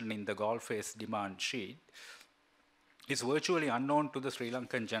cancellation in the Gulf phase demand sheet, is virtually unknown to the Sri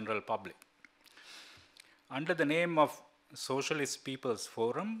Lankan general public. Under the name of Socialist People's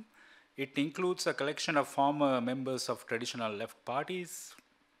Forum, it includes a collection of former members of traditional left parties,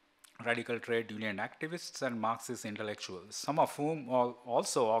 radical trade union activists, and Marxist intellectuals, some of whom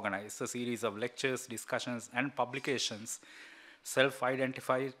also organize a series of lectures, discussions, and publications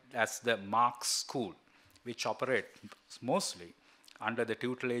self-identified as the Marx School, which operate mostly under the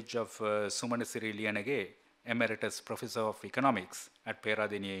tutelage of Sumanasiri Liyanage, Emeritus Professor of Economics at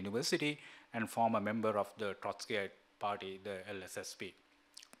Peradeniya University and former member of the Trotskyite Party, the LSSP.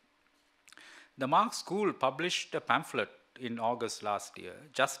 The Marx School published a pamphlet in August last year,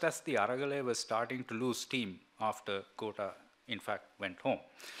 just as the Aragale was starting to lose steam after Kota, in fact, went home.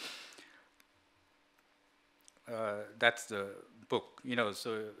 That's the book, the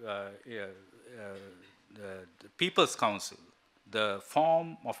People's Council, the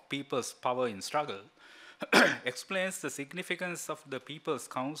form of people's power in struggle, explains the significance of the People's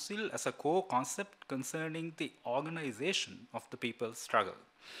Council as a core concept concerning the organization of the people's struggle.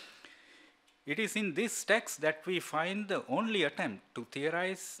 It is in this text that we find the only attempt to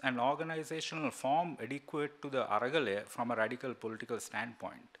theorize an organizational form adequate to the Aragale from a radical political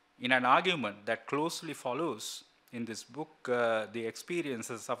standpoint, in an argument that closely follows, in this book, the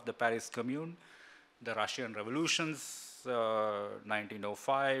experiences of the Paris Commune, the Russian revolutions,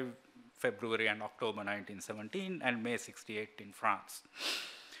 1905, February and October 1917, and May 68 in France.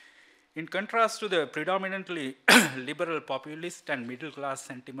 In contrast to the predominantly liberal populist and middle class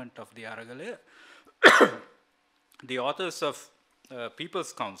sentiment of the Aragale, the authors of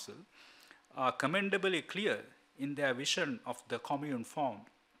People's Council are commendably clear in their vision of the commune form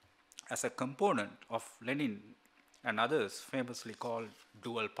as a component of Lenin and others famously called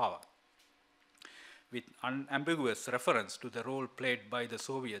dual power, with unambiguous reference to the role played by the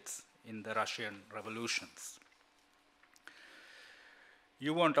Soviets in the Russian revolutions.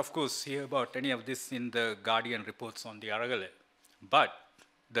 You won't, of course, hear about any of this in the Guardian reports on the Aragale, but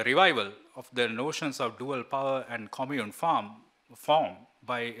the revival of the notions of dual power and commune form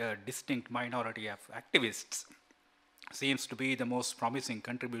by a distinct minority of activists seems to be the most promising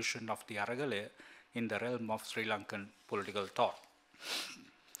contribution of the Aragale in the realm of Sri Lankan political thought.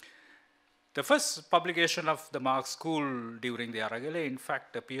 The first publication of the Marx School during the Aragale, in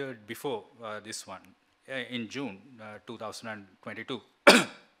fact, appeared before this one, in June 2022.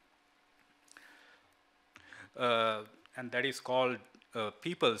 And that is called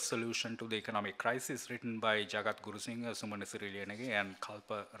People's Solution to the Economic Crisis, written by Jagat Gurusinghe, Sumanasiri Liyanage, and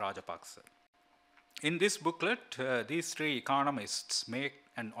Kalpa Rajapaksa. In this booklet, these three economists make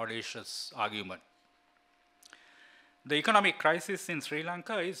an audacious argument. The economic crisis in Sri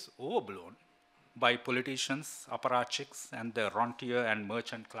Lanka is overblown by politicians, apparatchiks, and the rentier and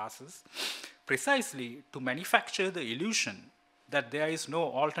merchant classes, precisely to manufacture the illusion that there is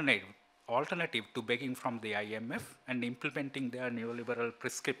no alternative to begging from the IMF and implementing their neoliberal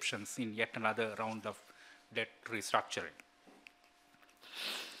prescriptions in yet another round of debt restructuring.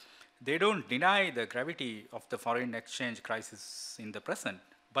 They don't deny the gravity of the foreign exchange crisis in the present,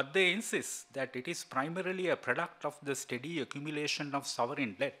 but they insist that it is primarily a product of the steady accumulation of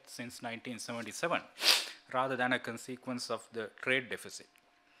sovereign debt since 1977, rather than a consequence of the trade deficit.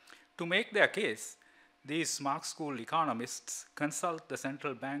 To make their case, these Marx School economists consult the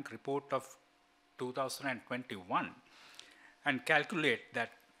central bank report of 2021 and calculate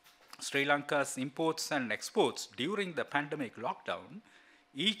that Sri Lanka's imports and exports during the pandemic lockdown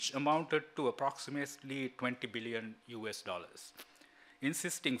each amounted to approximately $20 billion US,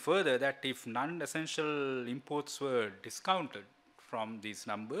 insisting further that if non-essential imports were discounted from these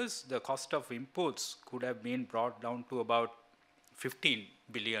numbers, the cost of imports could have been brought down to about $15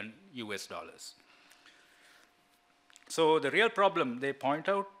 billion US. So the real problem, they point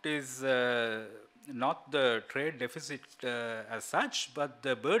out, is not the trade deficit as such, but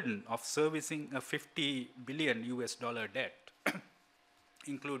the burden of servicing a $50 billion US debt,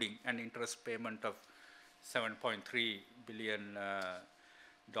 including an interest payment of $7.3 billion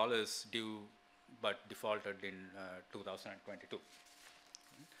due but defaulted in 2022.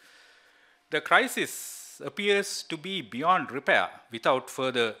 The crisis appears to be beyond repair without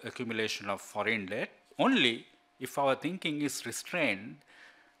further accumulation of foreign debt, only if our thinking is restrained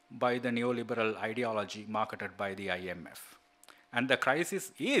by the neoliberal ideology marketed by the IMF. And the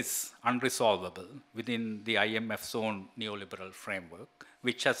crisis is unresolvable within the IMF's own neoliberal framework,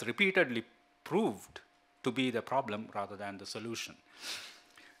 which has repeatedly proved to be the problem rather than the solution.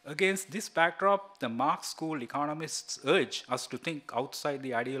 Against this backdrop, the Marx School economists urge us to think outside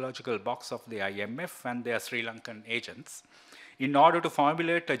the ideological box of the IMF and their Sri Lankan agents in order to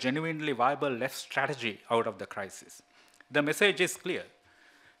formulate a genuinely viable left strategy out of the crisis. The message is clear.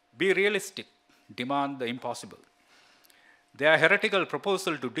 Be realistic, demand the impossible. Their heretical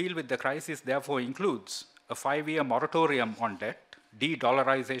proposal to deal with the crisis therefore includes a 5-year moratorium on debt,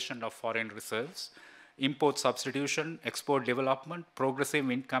 de-dollarization of foreign reserves, import substitution, export development, progressive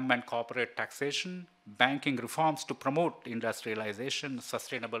income and corporate taxation, banking reforms to promote industrialization,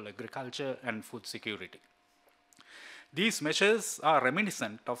 sustainable agriculture, and food security. These measures are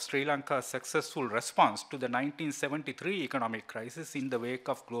reminiscent of Sri Lanka's successful response to the 1973 economic crisis in the wake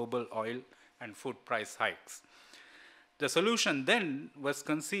of global oil and food price hikes. The solution then was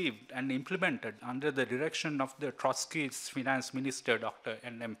conceived and implemented under the direction of the Trotskyist finance minister, Dr.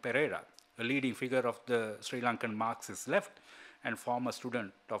 N.M. Pereira, a leading figure of the Sri Lankan Marxist left and former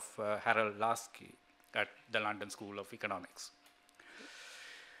student of Harold Lasky at the London School of Economics.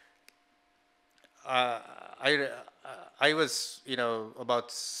 I was,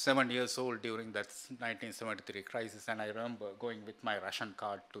 about 7 years old during that 1973 crisis, and I remember going with my ration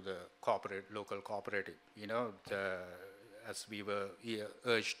card to the local cooperative, as we were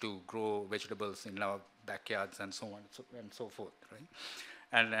urged to grow vegetables in our backyards and so on and so forth, right?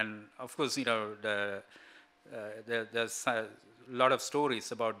 And of course, there's a lot of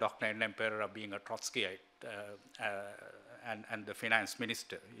stories about Dr. N.M. Pereira being a Trotskyite and the finance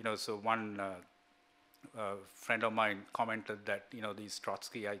minister. So one friend of mine commented that these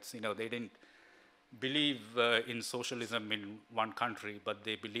Trotskyites, they didn't believe in socialism in one country, but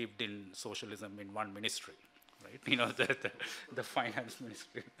they believed in socialism in one ministry, right? The finance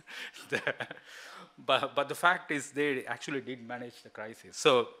ministry. But the fact is, they actually did manage the crisis.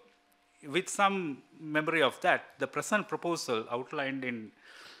 So, with some memory of that, the present proposal outlined in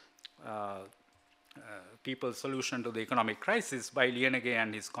People's Solution to the Economic Crisis by Lienege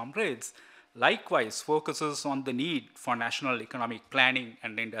and his comrades likewise focuses on the need for national economic planning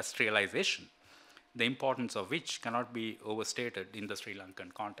and industrialization, the importance of which cannot be overstated in the Sri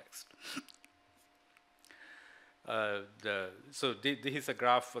Lankan context. So this is a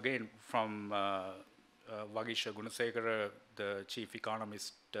graph again from Vagisha Gunasekara, the chief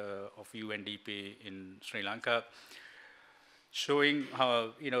economist of UNDP in Sri Lanka, showing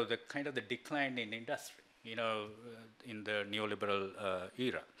how the kind of the decline in industry, in the neoliberal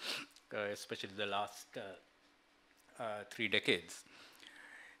era, especially the last 3 decades.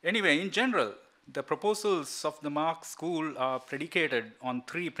 Anyway, in general, the proposals of the Marx School are predicated on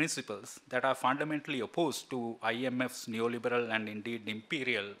 3 principles that are fundamentally opposed to IMF's neoliberal and indeed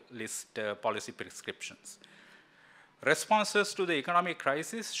imperialist policy prescriptions. Responses to the economic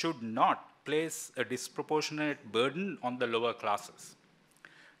crisis should not place a disproportionate burden on the lower classes,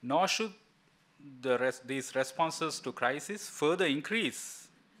 nor should these responses to crisis further increase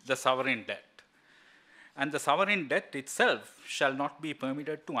the sovereign debt. And the sovereign debt itself shall not be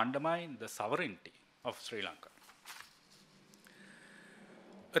permitted to undermine the sovereignty of Sri Lanka.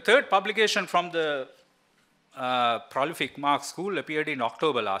 A third publication from the prolific Marx School appeared in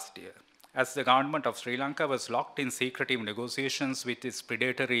October last year, as the government of Sri Lanka was locked in secretive negotiations with its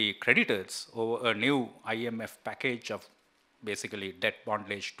predatory creditors over a new IMF package of basically debt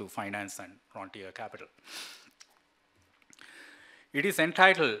bondage to finance and frontier capital. It is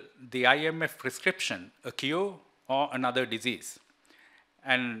entitled The IMF Prescription, a Cure or Another Disease.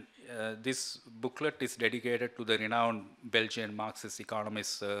 And this booklet is dedicated to the renowned Belgian Marxist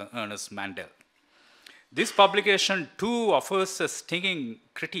economist Ernest Mandel. This publication too offers a stinging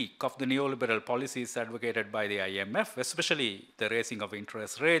critique of the neoliberal policies advocated by the IMF, especially the raising of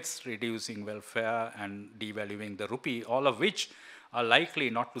interest rates, reducing welfare, and devaluing the rupee, all of which are likely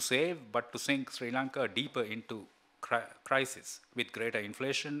not to save but to sink Sri Lanka deeper into crisis with greater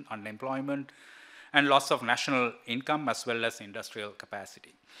inflation, unemployment, and loss of national income as well as industrial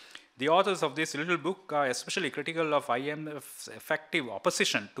capacity. The authors of this little book are especially critical of IMF's effective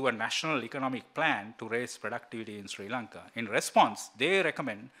opposition to a national economic plan to raise productivity in Sri Lanka. In response, they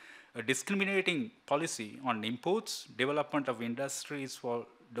recommend a discriminating policy on imports, development of industries for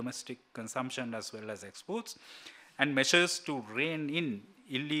domestic consumption as well as exports, and measures to rein in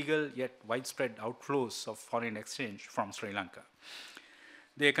illegal yet widespread outflows of foreign exchange from Sri Lanka.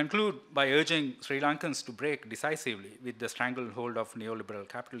 They conclude by urging Sri Lankans to break decisively with the stranglehold of neoliberal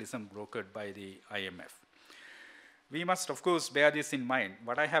capitalism brokered by the IMF. We must, of course, bear this in mind.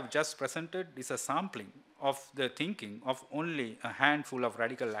 What I have just presented is a sampling of the thinking of only a handful of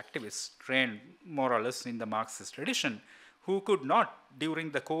radical activists trained more or less in the Marxist tradition who could not,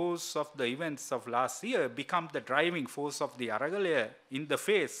 during the course of the events of last year, become the driving force of the Aragalaya in the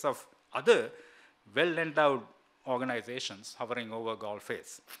face of other well-endowed organizations hovering over Galle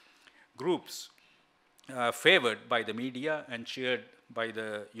groups favored by the media and cheered by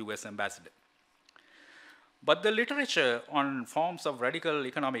the US ambassador. But the literature on forms of radical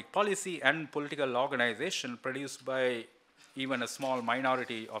economic policy and political organization produced by even a small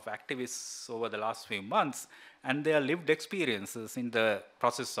minority of activists over the last few months and their lived experiences in the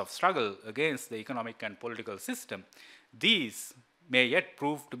process of struggle against the economic and political system, these may yet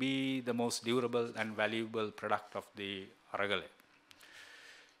prove to be the most durable and valuable product of the Aragalaya.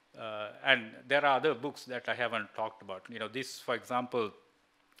 And there are other books that I haven't talked about. This, for example,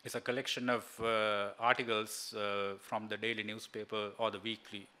 is a collection of articles from the daily newspaper or the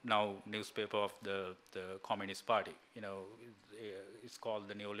weekly now newspaper of the Communist Party. It's called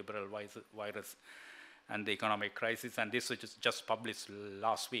the Neoliberal Virus and the Economic Crisis, and this was just published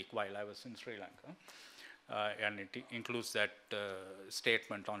last week while I was in Sri Lanka. And it includes that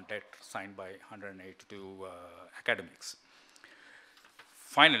statement on debt signed by 182 academics.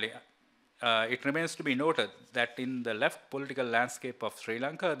 Finally, it remains to be noted that in the left political landscape of Sri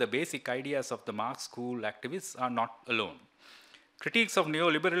Lanka, the basic ideas of the Marx school activists are not alone. Critiques of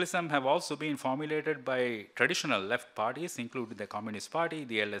neoliberalism have also been formulated by traditional left parties, including the Communist Party,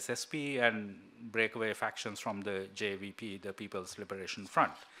 the LSSP, and breakaway factions from the JVP, the People's Liberation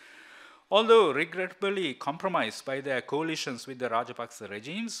Front. Although regrettably compromised by their coalitions with the Rajapaksa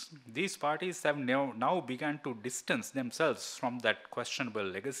regimes, these parties have now begun to distance themselves from that questionable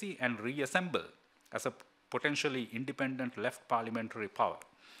legacy and reassemble as a potentially independent left parliamentary power.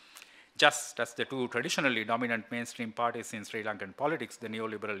 Just as the two traditionally dominant mainstream parties in Sri Lankan politics, the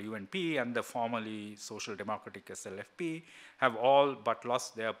neoliberal UNP and the formerly social democratic SLFP, have all but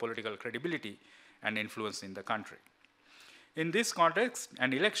lost their political credibility and influence in the country. In this context,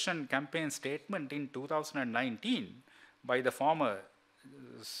 an election campaign statement in 2019 by the former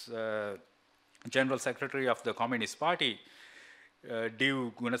General Secretary of the Communist Party, D.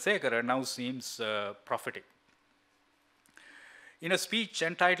 Gunasekara, now seems prophetic. In a speech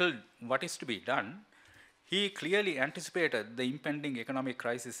entitled "What is to be Done," he clearly anticipated the impending economic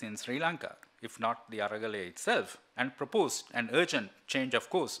crisis in Sri Lanka, if not the Aragalaya itself, and proposed an urgent change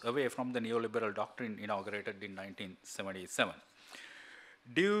of course away from the neoliberal doctrine inaugurated in 1977.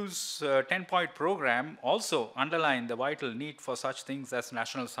 Dew's 10-point program also underlined the vital need for such things as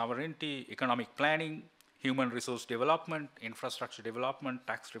national sovereignty, economic planning, human resource development, infrastructure development,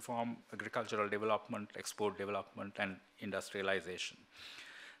 tax reform, agricultural development, export development, and industrialization.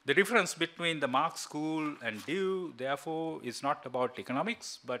 The difference between the Marx school and Dew, therefore, is not about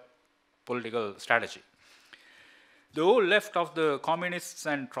economics, but political strategy. The whole left of the communists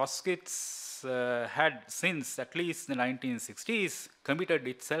and Trotskyists had, since at least the 1960s, committed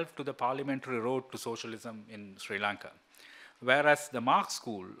itself to the parliamentary road to socialism in Sri Lanka, whereas the Marx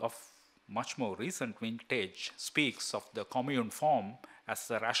school of much more recent vintage speaks of the commune form as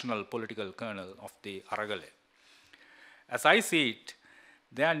the rational political kernel of the Aragalaya. As I see it,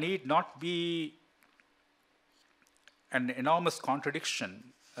 there need not be an enormous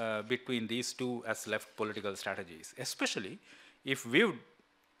contradiction between these two as left political strategies, especially if viewed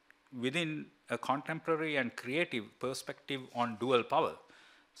within a contemporary and creative perspective on dual power,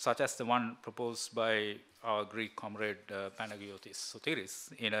 such as the one proposed by our Greek comrade Panagiotis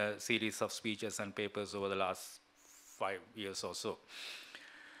Sotiris in a series of speeches and papers over the last 5 years or so.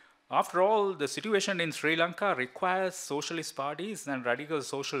 After all, the situation in Sri Lanka requires socialist parties and radical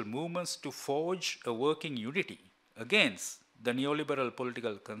social movements to forge a working unity against the neoliberal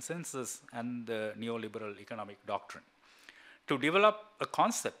political consensus and the neoliberal economic doctrine. To develop a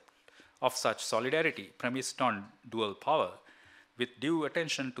concept of such solidarity premised on dual power, with due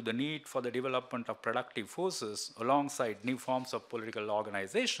attention to the need for the development of productive forces alongside new forms of political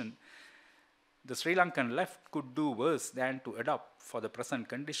organization, the Sri Lankan left could do worse than to adopt for the present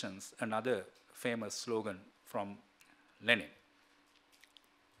conditions another famous slogan from Lenin.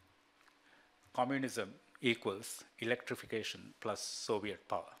 Communism equals electrification plus Soviet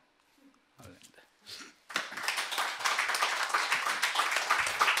power.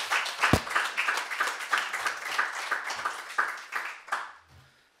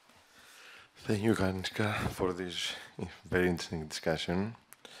 Thank you, Kanishka, for this very interesting discussion.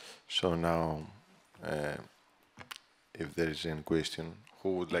 So now, if there is any question,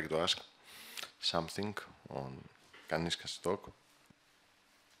 who would like to ask something on Kanishka's talk?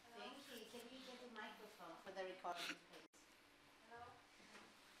 Thank you. Can we get a microphone for the recording, please? Hello?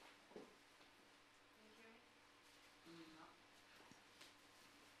 Can you hear me? No.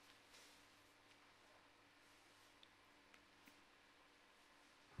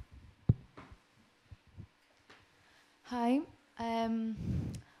 Hi. I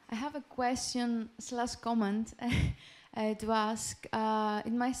have a question slash comment to ask.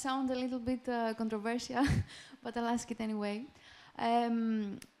 It might sound a little bit controversial, but I'll ask it anyway.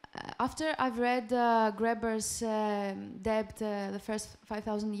 After I've read Graeber's Debt, the first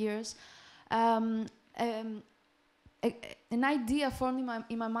 5,000 years, an idea formed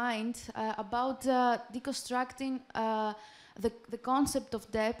in my mind about deconstructing the concept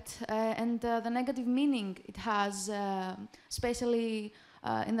of debt and the negative meaning it has, especially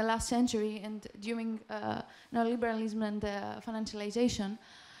in the last century and during neoliberalism and financialization.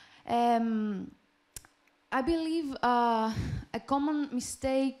 I believe a common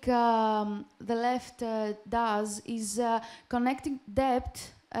mistake the left does is connecting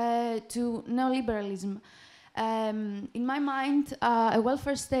debt to neoliberalism. In my mind, a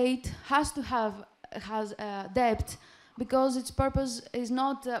welfare state has to have debt because its purpose is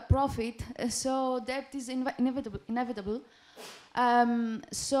not profit, so debt is inevitable.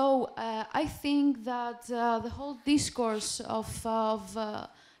 I think that the whole discourse of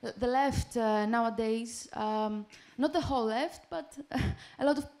the left nowadays, not the whole left, but a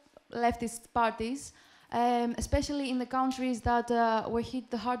lot of leftist parties, especially in the countries that were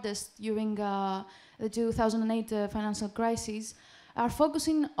hit the hardest during the 2008 financial crisis, are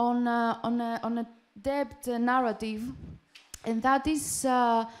focusing on a debt narrative, and that is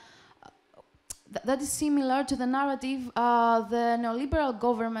similar to the narrative the neoliberal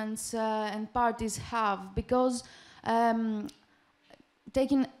governments and parties have, because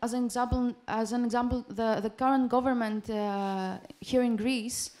taking as an example the current government here in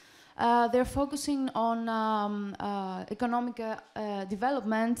Greece, they're focusing on economic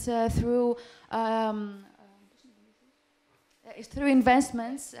development through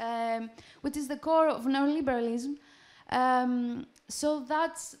investments, which is the core of neoliberalism. So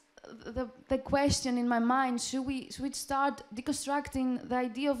that's the question in my mind. Should we start deconstructing the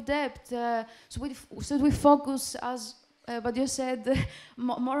idea of debt? Should we focus, as Badiou said,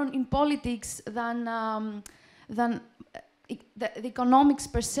 more in politics than the economics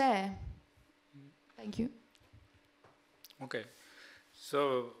per se? Thank you. Okay.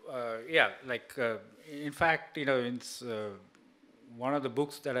 So, yeah, like, in fact, it's one of the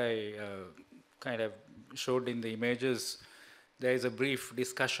books that I kind of showed in the images. There is a brief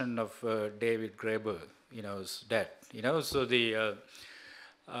discussion of David Graeber's debt. So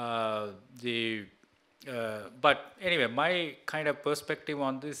but anyway, my kind of perspective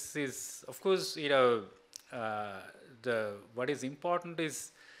on this is, of course, what is important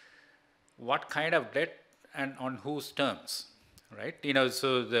is what kind of debt and on whose terms, right?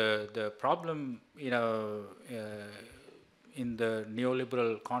 So the problem, in the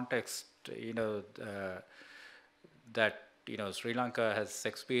neoliberal context, that Sri Lanka has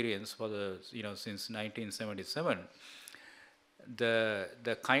experienced for since 1977,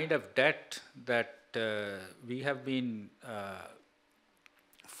 the kind of debt that we have been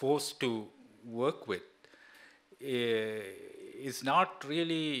forced to work with is not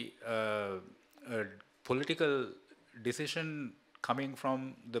really a political decision coming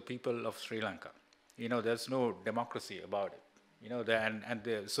from the people of Sri Lanka. There's no democracy about it.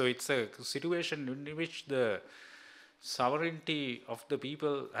 So it's a situation in which the sovereignty of the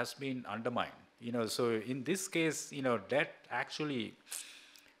people has been undermined. So in this case, debt actually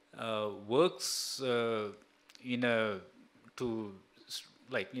works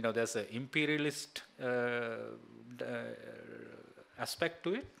there's an imperialist aspect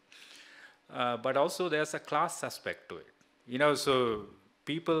to it, but also there's a class aspect to it. So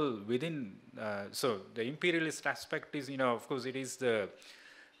people within, so the imperialist aspect is, of course, it is the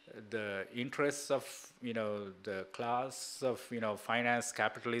interests of, the class of, finance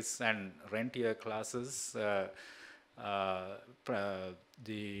capitalists and rentier classes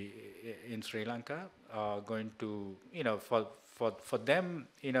in Sri Lanka are going to, for them,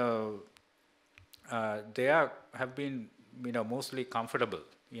 they have been, mostly comfortable,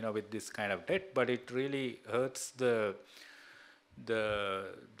 with this kind of debt, but it really hurts the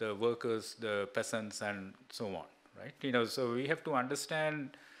workers, the peasants, and so on, right? So we have to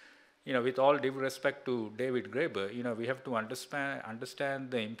understand, with all due respect to David Graeber, we have to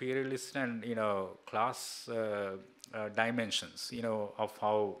understand the imperialist and, class dimensions, of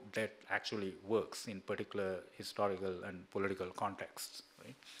how debt actually works in particular historical and political contexts,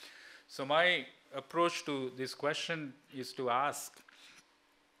 right? So my approach to this question is to ask,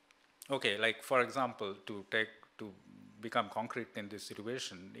 okay, like, for example, to become concrete in this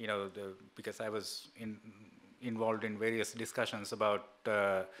situation, because I was involved in various discussions about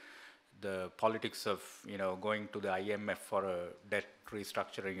the politics of, going to the IMF for a debt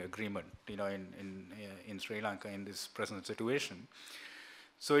restructuring agreement, in Sri Lanka in this present situation.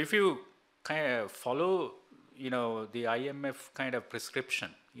 So if you kind of follow, the IMF kind of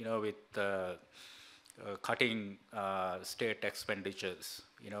prescription, with cutting state expenditures,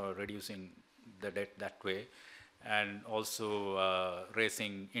 reducing the debt that way, and also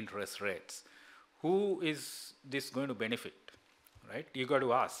raising interest rates, who is this going to benefit, right? You got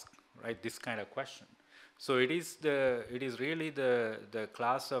to ask, right, this kind of question. So it is really the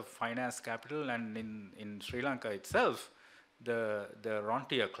class of finance capital, and in Sri Lanka itself, the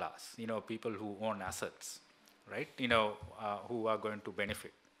rentier class, people who own assets, right, who are going to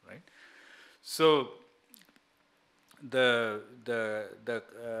benefit, right? So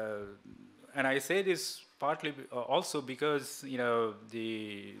and I say this partly also because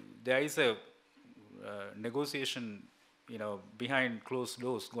there is a negotiation behind closed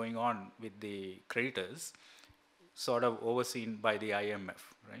doors going on with the creditors, sort of overseen by the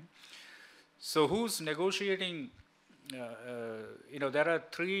IMF, right? So who's negotiating? There are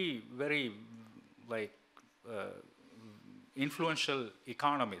three very influential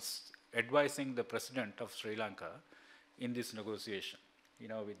economists advising the president of Sri Lanka in this negotiation,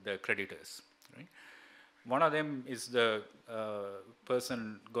 with the creditors, right? One of them is the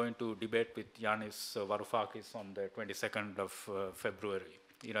person going to debate with Yanis Varoufakis on the 22nd of February,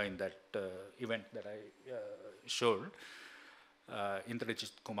 in that event that I showed,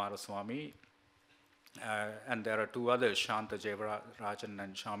 Indrajit Kumaraswamy, and there are two others, Shanta Jevarajan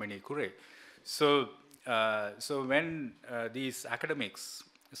and Shamini Kure. So when these academics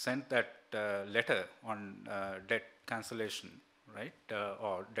sent that letter on debt cancellation, right,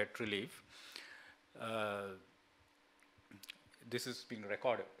 or debt relief, this is being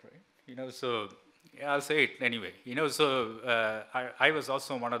recorded, right? So yeah, I'll say it anyway. So I was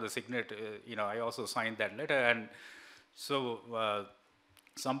also one of the signatories. I also signed that letter, and so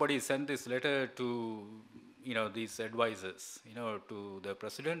somebody sent this letter to these advisors, to the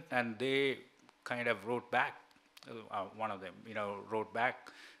president, and they kind of wrote back. One of them, wrote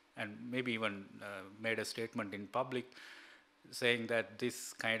back, and maybe even made a statement in public, saying that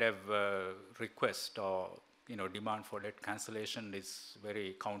this kind of request or demand for debt cancellation is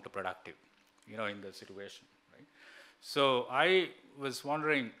very counterproductive, in the situation, right? So I was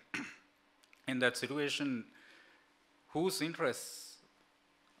wondering, in that situation, whose interests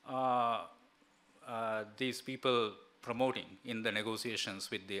are these people promoting in the negotiations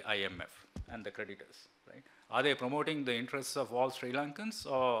with the IMF and the creditors, right? Are they promoting the interests of all Sri Lankans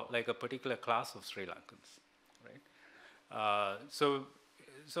or like a particular class of Sri Lankans, right? So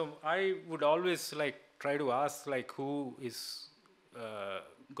I would always try to ask who is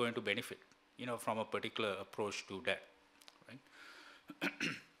going to benefit, from a particular approach to debt, right?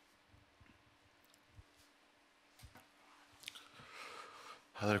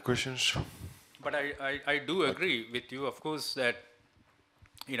 Other questions? But I do agree with you, of course, that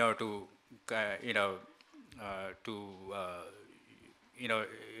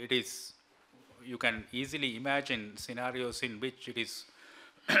it is, you can easily imagine scenarios in which it is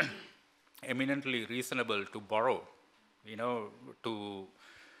eminently reasonable to borrow,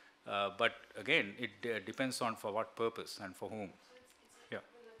 but again, it depends on for what purpose and for whom. So it's Yeah.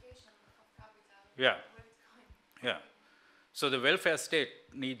 the location of capital. Yeah. Where it's going. Yeah. So the welfare state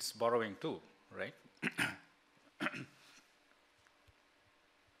needs borrowing too, right?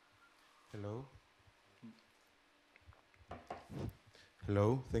 Hello.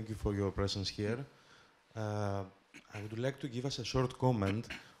 Hello, thank you for your presence here. I would like to give us a short comment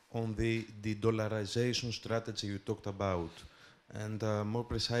on the de-dollarization strategy you talked about. And more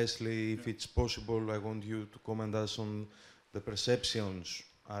precisely, if it's possible, I want you to comment us on the perceptions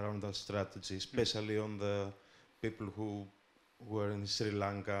around that strategy, especially on the people who were in Sri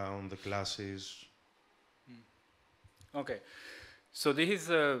Lanka, on the classes. Okay. So this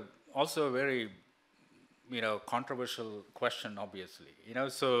is also a very, controversial question, obviously.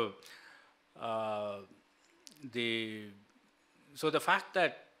 So the fact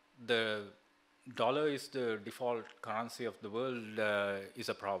that the dollar is the default currency of the world is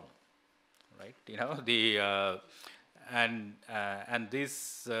a problem, right? And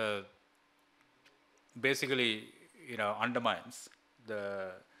this basically, undermines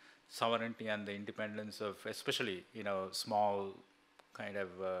the sovereignty and the independence of, especially, small kind of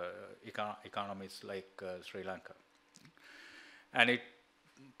economies like Sri Lanka. And it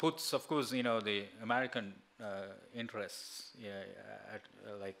puts, of course, the American interests at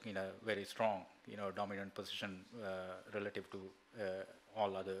in a very strong, dominant position relative to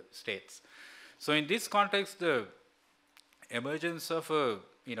all other states. So in this context, the emergence of a,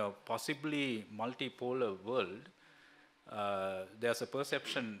 possibly multipolar world there's a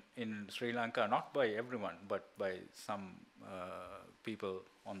perception in Sri Lanka, not by everyone, but by some people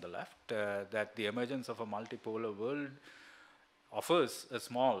on the left, that the emergence of a multipolar world offers a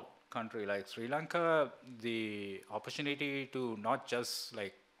small country like Sri Lanka the opportunity to not just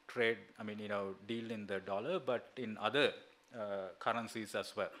like trade, I mean, deal in the dollar, but in other currencies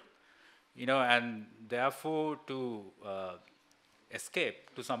as well. And therefore to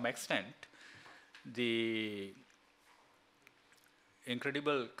escape to some extent the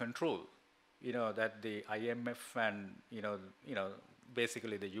incredible control, that the IMF and,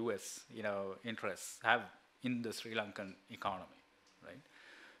 basically the US, interests have in the Sri Lankan economy, right?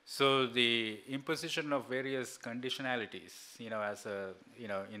 So the imposition of various conditionalities, as a,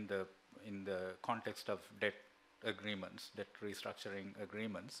 in the context of debt agreements, debt restructuring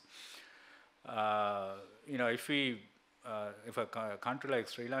agreements, if a country like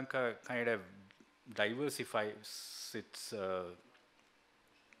Sri Lanka kind of diversifies its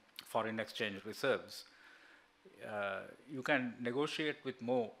foreign exchange reserves, you can negotiate with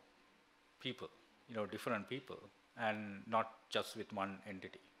more people, different people, and not just with one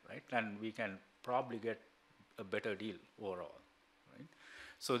entity, right? And we can probably get a better deal overall, right?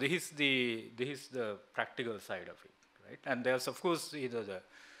 So this is the practical side of it, right? And there's of course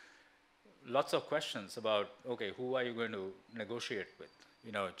lots of questions about, okay, who are you going to negotiate with?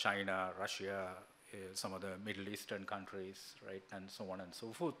 China, Russia, some of the Middle Eastern countries, right, and so on and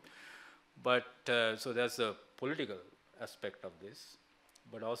so forth. But so there's a political aspect of this,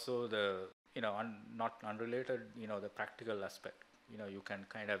 but also the not unrelated, the practical aspect. You can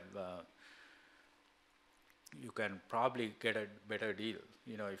kind of you can probably get a better deal,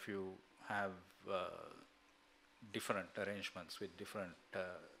 if you have different arrangements with different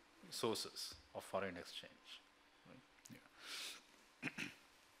sources of foreign exchange. Right?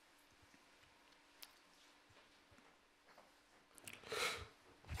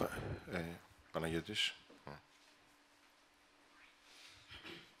 Yeah. Panagiotis.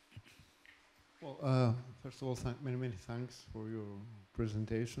 Well, first of all, many thanks for your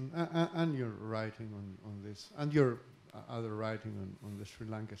presentation and your writing on this, and your other writing on the Sri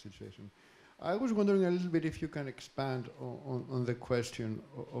Lanka situation. I was wondering a little bit if you can expand on the question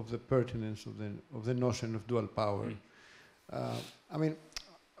of the pertinence of the notion of dual power. I mean,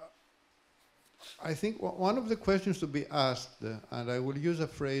 I think one of the questions to be asked, and I will use a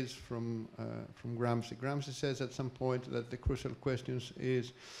phrase from Gramsci. Gramsci says at some point that the crucial question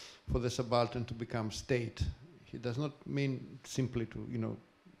is for the subaltern to become state. He does not mean simply to,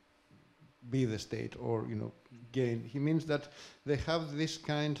 be the state or, gain. He means that they have this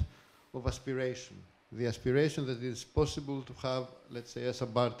kind of aspiration, the aspiration that it is possible to have, let's say, a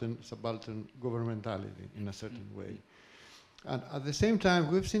subaltern governmentality in a certain way. And at the same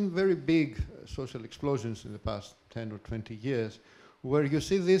time, we've seen very big social explosions in the past 10 or 20 years, where you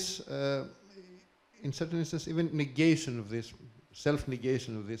see this, in certain instances, even negation of this,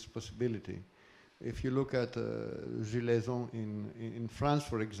 self-negation of this possibility. If you look at Gilets jaunes in France,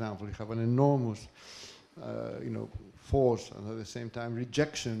 for example, you have an enormous, force, and at the same time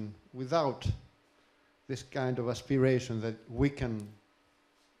rejection without this kind of aspiration that we can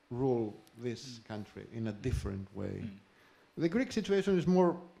rule this country in a different way. The Greek situation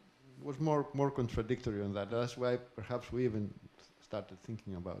was more contradictory on that. That's why perhaps we even started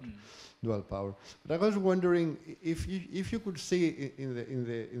thinking about dual power. But I was wondering if you could see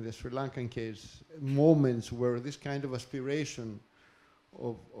in the Sri Lankan case moments where this kind of aspiration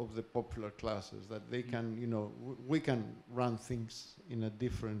of the popular classes, that they can, we can run things in a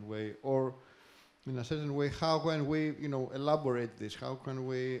different way, or in a certain way, how can we, elaborate this? How can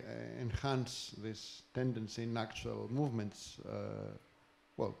we enhance this tendency in actual movements?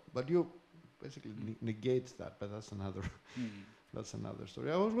 Well, but you basically negate that, but that's another, that's another story.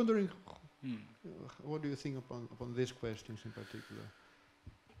 I was wondering, what do you think upon these questions in particular?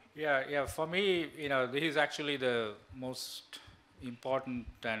 Yeah. For me, this is actually the most important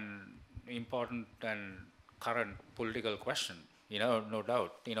and current political question. No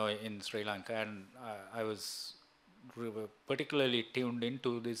doubt, in Sri Lanka, and I was particularly tuned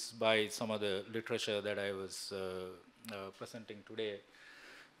into this by some of the literature that I was presenting today,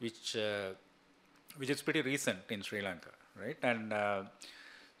 which is pretty recent in Sri Lanka, right? And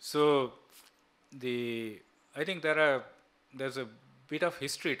so I think there's a bit of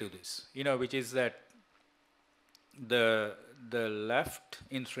history to this, which is that the left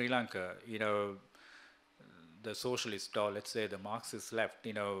in Sri Lanka, the socialist, or let's say the Marxist left,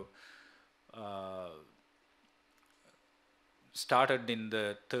 started in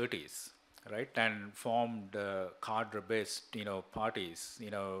the 30s, right, and formed cadre-based, parties,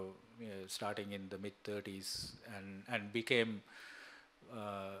 starting in the mid-30s, and became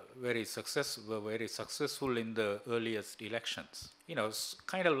were very successful in the earliest elections. It's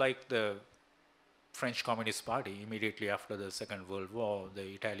kind of like the French Communist Party immediately after the Second World War, the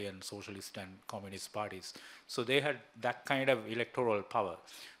Italian Socialist and Communist parties. So they had that kind of electoral power.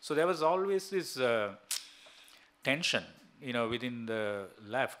 So there was always this tension, within the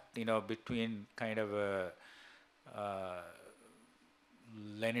left, between kind of a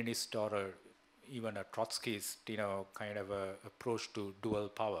Leninist or even a Trotskyist, kind of a approach to dual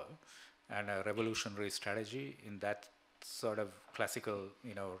power and a revolutionary strategy in that sort of classical,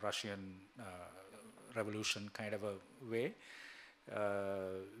 Russian revolution kind of a way,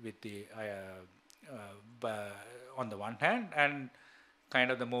 with the on the one hand, and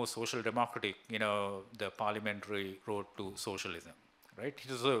kind of the more social democratic, the parliamentary road to socialism, right?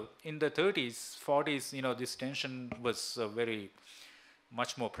 So in the 30s, 40s, this tension was very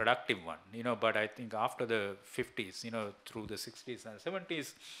much more productive one, but I think after the 50s, through the 60s and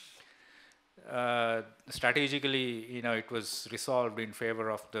 70s, strategically, it was resolved in favor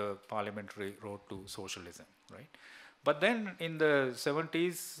of the parliamentary road to socialism, right? But then in the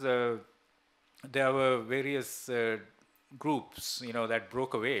 70s, there were various groups, that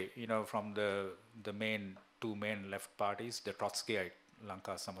broke away, from the two main left parties, the Trotskyite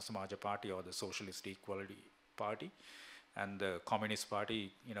Lanka Samasamaja Party or the Socialist Equality Party, and the Communist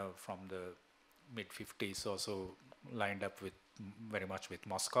Party, from the mid-50s also lined up with very much with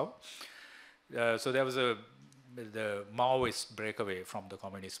Moscow. So there was the Maoist breakaway from the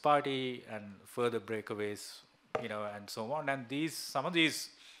Communist Party and further breakaways, and so on. And some of these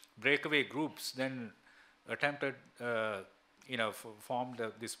breakaway groups then attempted, formed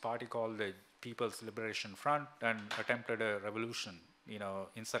this party called the People's Liberation Front and attempted a revolution,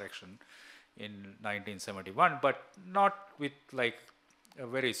 insurrection in 1971, but not with like a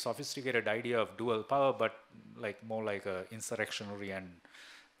very sophisticated idea of dual power, but like more like a insurrectionary and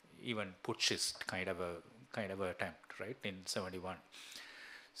even putschist kind of a attempt, right, in 71.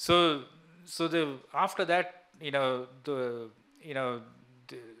 So after that,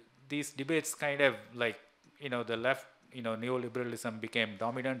 these debates kind of like, the left, neoliberalism became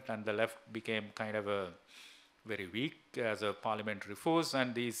dominant and the left became kind of a very weak as a parliamentary force,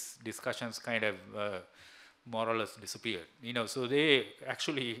 and these discussions kind of more or less disappeared. So they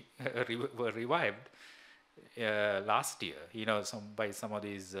actually were revived last year, by some of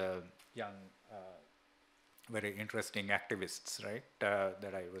these young, very interesting activists, right,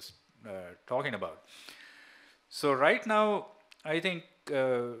 that I was talking about. So right now, I think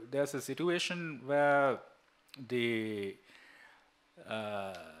there's a situation where the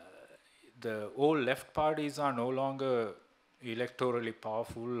old left parties are no longer electorally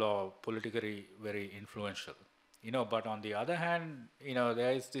powerful or politically very influential, but on the other hand,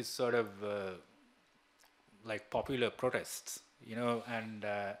 there is this sort of like popular protests, and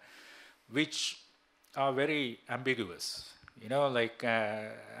which are very ambiguous,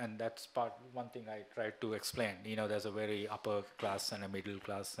 and that's one thing I tried to explain. There's a very upper class and a middle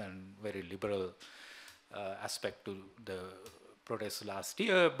class and very liberal aspect to the protests last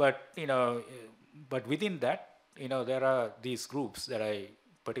year, but but within that, there are these groups that I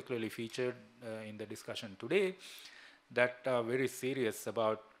particularly featured in the discussion today that are very serious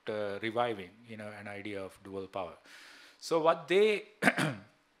about reviving, an idea of dual power. So what they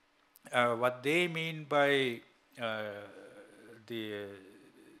what they mean by the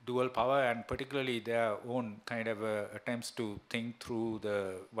dual power, and particularly their own kind of attempts to think through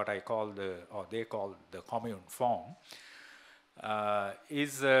what I call they call the commune form,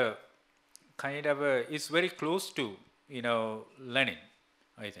 is kind of is very close to Lenin,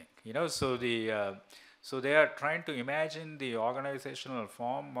 I think. So they are trying to imagine the organizational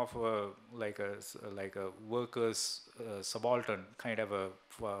form of like a workers' subaltern kind of a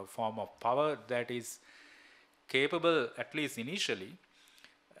form of power that is capable, at least initially,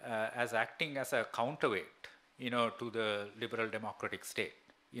 as acting as a counterweight, to the liberal democratic state,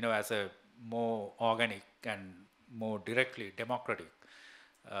 as a more organic and more directly democratic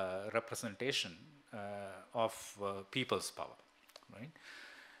representation of people's power, right?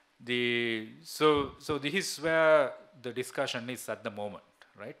 So this is where the discussion is at the moment,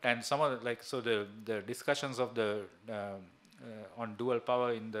 right? And some of the discussions of the on dual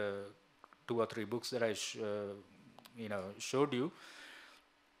power in the 2 or 3 books that I showed you,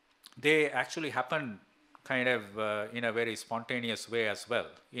 they actually happen kind of in a very spontaneous way as well.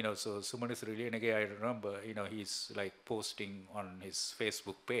 So Sumanis Rilyanage, I remember, he's like posting on his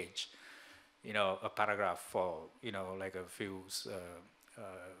Facebook page, a paragraph for, like a few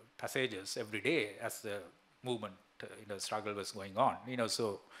passages every day as the movement, struggle was going on.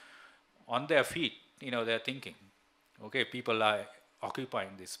 So on their feet, they're thinking, okay, people are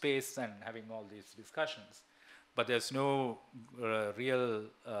occupying this space and having all these discussions, but there's no real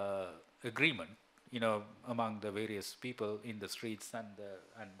agreement, among the various people in the streets and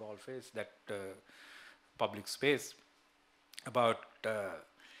Golface, that public space, about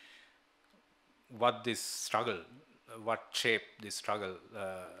what this struggle, what shape this struggle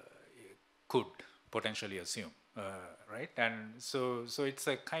could potentially assume, right? And so it's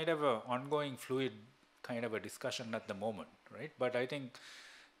a kind of an ongoing, fluid kind of a discussion at the moment, right? But I think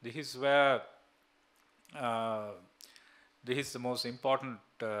this is where this is the most important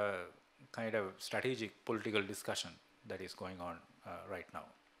kind of strategic political discussion that is going on right now,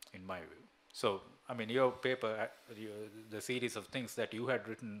 in my view. So, I mean, your paper, the series of things that you had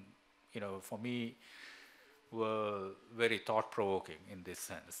written, for me, were very thought-provoking in this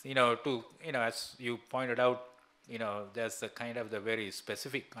sense. As you pointed out, there's a kind of the very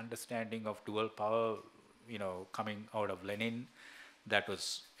specific understanding of dual power, coming out of Lenin, that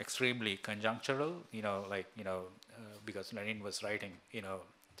was extremely conjunctural, because Lenin was writing,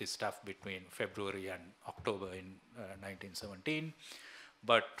 this stuff between February and October in 1917.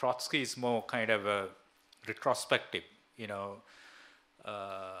 But Trotsky is more kind of a retrospective,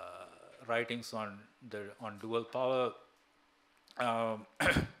 writings on dual power,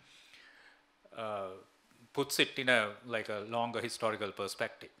 puts it in a longer historical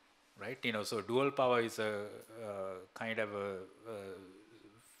perspective, right? So dual power is a kind of a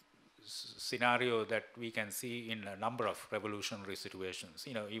scenario that we can see in a number of revolutionary situations,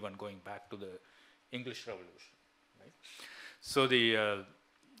 even going back to the English Revolution, right? So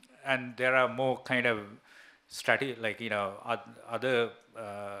and there are more kind of other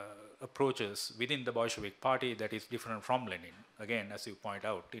approaches within the Bolshevik Party that is different from Lenin. Again, as you point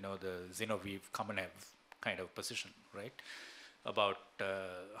out, the Zinoviev-Kamenev kind of position, right? About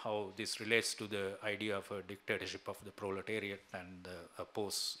how this relates to the idea of a dictatorship of the proletariat and a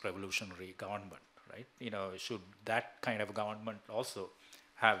post-revolutionary government, right? Should that kind of government also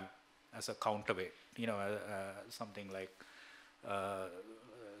have as a counterweight, something like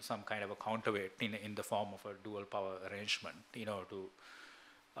some kind of a counterweight in the form of a dual power arrangement, to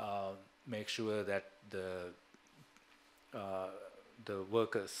make sure that the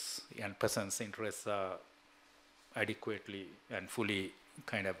workers' and peasants' interests are adequately and fully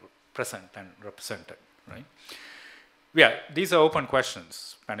kind of present and represented, right? Yeah, these are open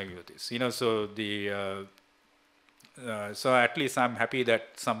questions, Panagiotis. So so at least I'm happy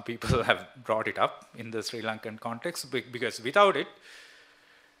that some people have brought it up in the Sri Lankan context, because without it,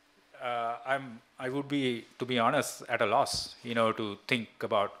 I would be, to be honest, at a loss, to think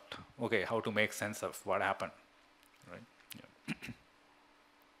about, okay, how to make sense of what happened, right? Yeah.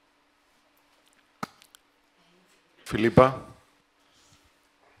 Philippa?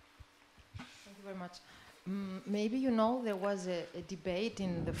 Thank you very much. Maybe there was a debate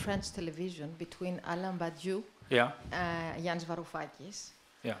in the French television between Alain Badiou Yeah. and Yanis Varoufakis.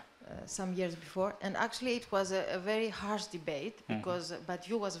 Yeah. Some years before, and actually it was a very harsh debate, because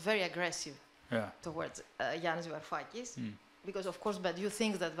Badiou was very aggressive towards Yanis Varoufakis, because of course Badiou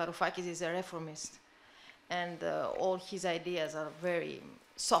thinks that Varoufakis is a reformist, and all his ideas are very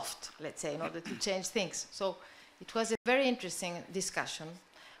soft, let's say, in order to change things. So it was a very interesting discussion,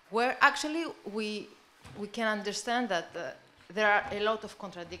 where actually we can understand that there are a lot of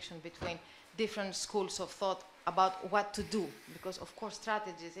contradiction between different schools of thought about what to do, because of course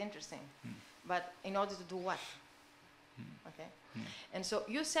strategy is interesting, but in order to do what? Okay. And so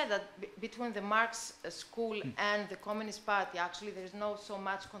you said that between the Marx school and the Communist Party, actually there is no so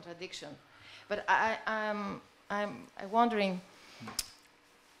much contradiction. But I'm wondering,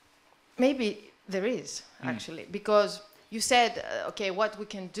 maybe there is actually, because you said, okay, what we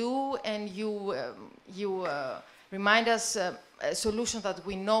can do, and you remind us solutions that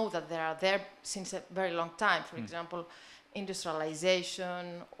we know that they are there since a very long time. For example,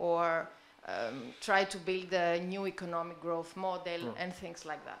 industrialization, or try to build a new economic growth model and things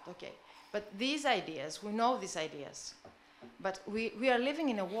like that. Okay, but these ideas, we know these ideas, but we are living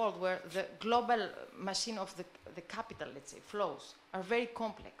in a world where the global machine of the capital, let's say, flows are very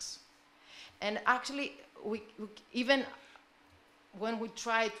complex. And actually, we even when we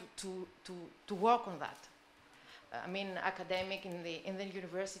try to work on that, I mean, academic in the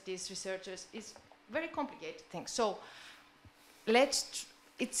universities, researchers, it's very complicated thing. So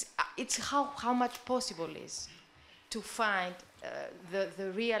it's how much possible is to find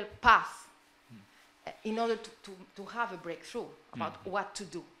the real path in order to have a breakthrough about what to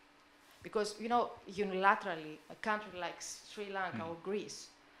do. Because, unilaterally, a country like Sri Lanka or Greece,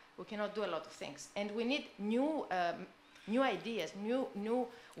 We cannot do a lot of things. And we need new, new ideas, new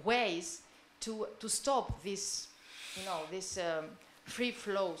ways to stop this, this free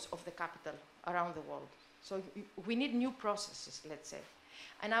flows of the capital around the world. So we need new processes, let's say.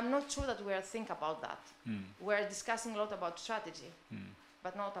 And I'm not sure that we are thinking about that. We're discussing a lot about strategy,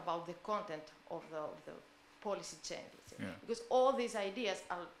 but not about the content of the policy change. Yeah. Because all these ideas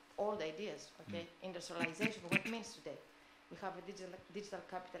are old ideas, okay? Industrialization, what it means today? We have a digital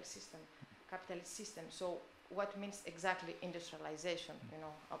capitalist system. So what means exactly industrialization?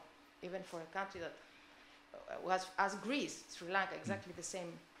 Even for a country that was, as Greece, Sri Lanka, exactly the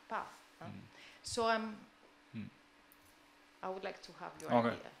same path. So I would like to have your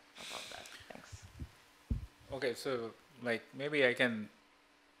idea about that. Thanks. Okay, so maybe I can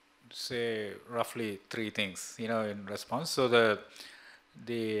say roughly 3 things, in response. So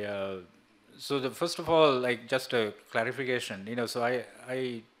so first of all, just a clarification, so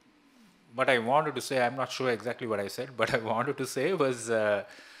what I wanted to say, I'm not sure exactly what I said, but I wanted to say was, at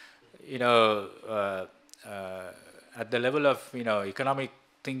the level of, economic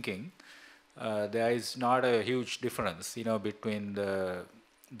thinking, there is not a huge difference, between the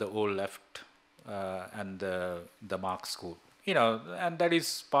old left and the Marx school. And that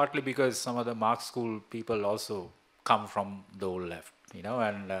is partly because some of the Marx school people also come from the old left,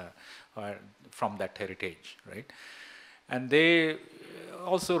 and from that heritage, right? And they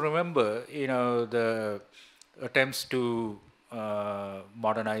also remember, the attempts to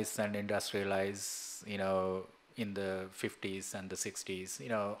modernize and industrialize, in the 50s and the 60s,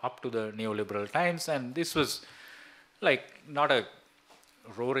 up to the neoliberal times. And this was not a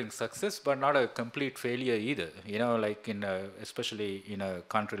roaring success, but not a complete failure either, especially in a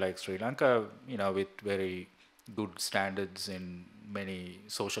country like Sri Lanka, with very good standards in many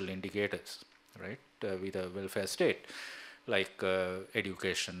social indicators, right, with a welfare state, like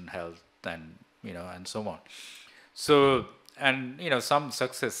education, health, and, and so on. So, and, some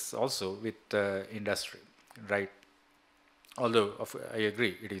success also with industry, right? Although I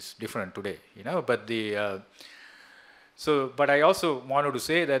agree, it is different today, but but I also wanted to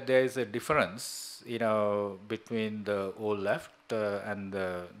say that there is a difference, between the old left and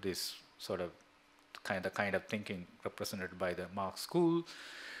this sort of kind of thinking represented by the Marx school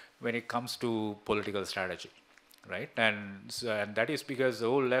when it comes to political strategy, right? And that is because the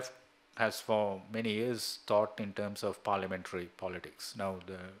old left has for many years thought in terms of parliamentary politics. Now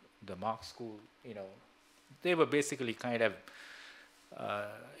the Marx school, they were basically kind of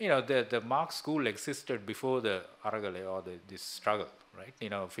the Marx school existed before the Aragale or this struggle, right?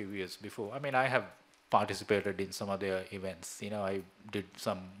 A few years before. I mean, I have participated in some of their events. I did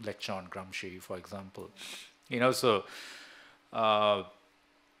some lecture on Gramsci, for example. So,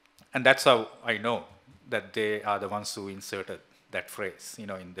 and that's how I know that they are the ones who inserted that phrase,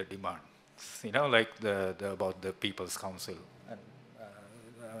 in the demand. About the People's Council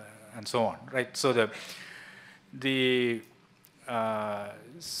and so on, right? So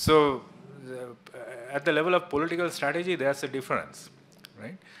at the level of political strategy, there's a difference,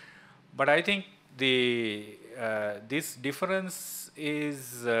 right? But I think this difference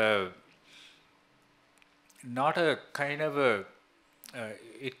is not a kind of a,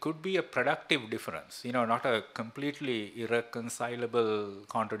 it could be a productive difference, not a completely irreconcilable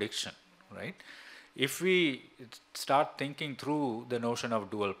contradiction, right? If we start thinking through the notion of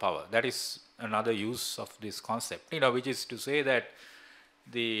dual power, that is another use of this concept, which is to say that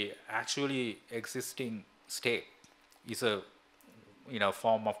the actually existing state is a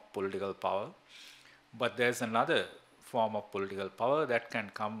form of political power, but there's another form of political power that can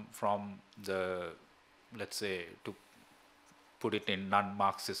come from the, let's say, to put it in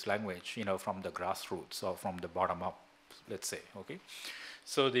non-Marxist language, from the grassroots or from the bottom up, let's say, okay?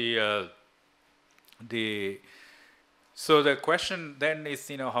 So so the question then is,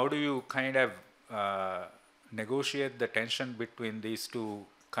 how do you kind of negotiate the tension between these two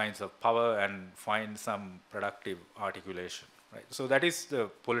kinds of power and find some productive articulation, right? So that is the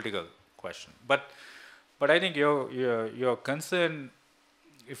political question. But I think your concern,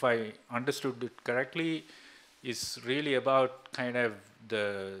 if I understood it correctly, is really about kind of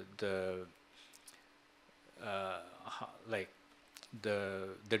the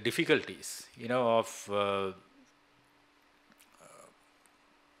difficulties, of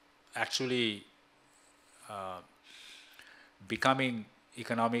actually becoming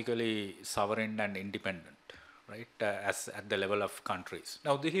economically sovereign and independent, right? As at the level of countries.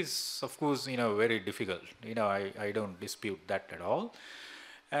 Now, this is, of course, very difficult. I don't dispute that at all.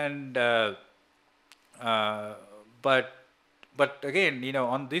 And but again,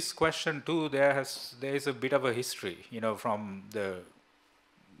 on this question too, there is a bit of a history, from the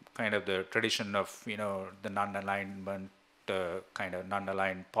kind of the tradition of, the non-alignment, kind of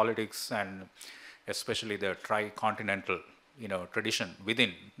non-aligned politics, and especially the tri-continental, tradition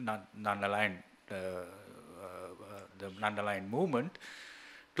within non-aligned, the non-aligned movement,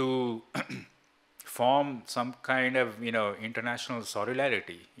 to form some kind of, international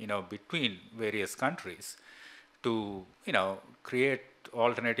solidarity, between various countries to, create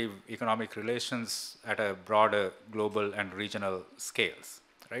alternative economic relations at a broader global and regional scales,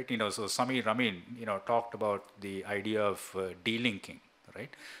 right? So Samir Ramin, talked about the idea of delinking,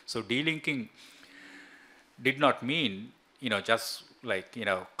 right? So delinking did not mean, just like,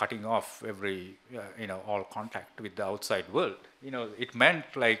 cutting off every, all contact with the outside world. It meant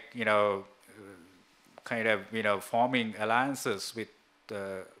like, kind of, forming alliances with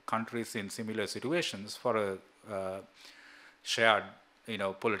countries in similar situations for a shared,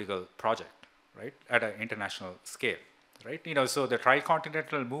 political project, right, at an international scale, right? So the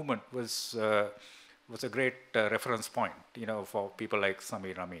tri-continental movement was a great reference point, for people like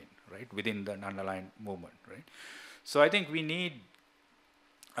Samir Ramin, right, within the non-aligned movement, right? So I think we need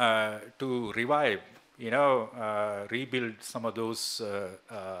to revive, rebuild some of those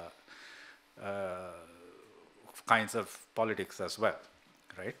kinds of politics as well,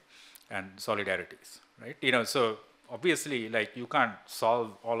 right, and solidarities, right? So obviously, like, you can't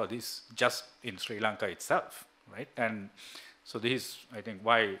solve all of this just in Sri Lanka itself, right? And so this is, I think,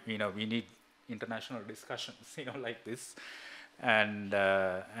 why, we need international discussions, like this, and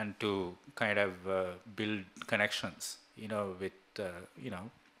to kind of build connections, with,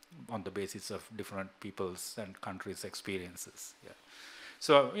 on the basis of different people's and countries' experiences. Yeah.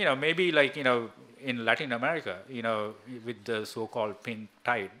 So, maybe like, in Latin America, with the so-called pink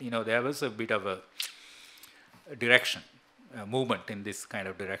tide, there was a bit of a direction, movement in this kind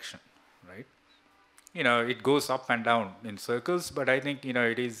of direction, right? It goes up and down in circles, but I think,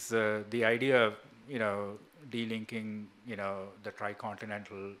 it is the idea of, delinking, the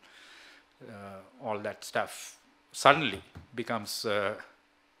tri-continental, all that stuff suddenly becomes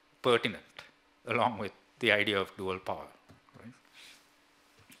pertinent along with the idea of dual power.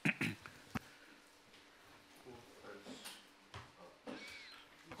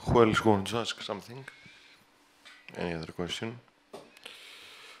 Who else wants to ask something? Any other question?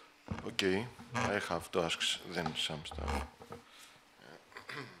 Okay, I have to ask then some stuff.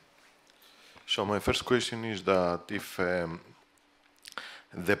 So my first question is that if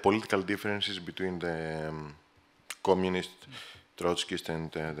the political differences between the communist Trotskyist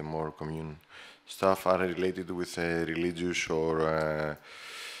and the more commune stuff are related with religious or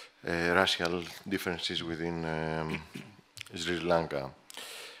racial differences within Sri Lanka.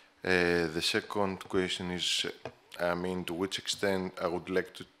 The second question is, to which extent I would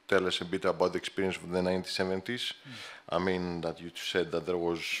like to tell us a bit about the experience of the 1970s. That you said that there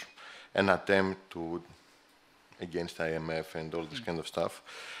was an attempt against IMF and all this kind of stuff.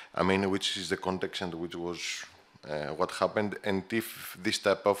 Which is the context and which was what happened, and if this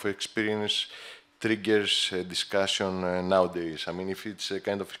type of experience triggers a discussion nowadays. If it's a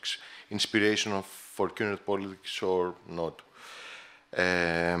kind of inspiration for current politics or not.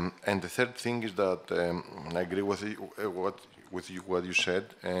 And the third thing is that I agree with what you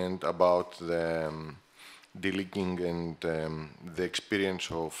said, and about the delinking and the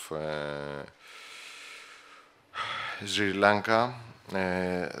experience of Sri Lanka.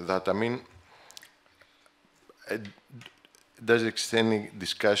 Does exist any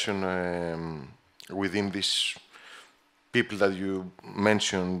discussion within these people that you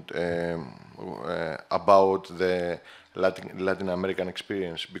mentioned about the Latin American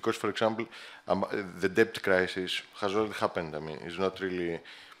experience? Because, for example, the debt crisis has already happened. It's not really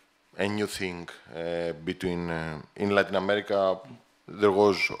a new thing between in Latin America. There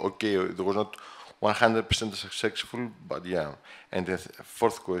was not 100% successful, but yeah. And the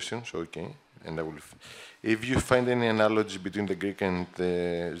fourth question, so okay, and I will. If you find any analogy between the Greek and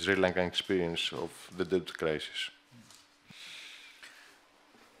the Sri Lankan experience of the debt crisis.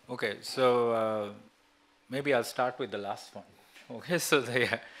 Okay, so maybe I'll start with the last one. Okay, so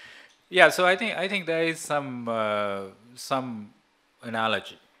so I think there is some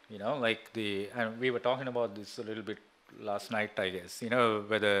analogy, like and we were talking about this a little bit last night, I guess,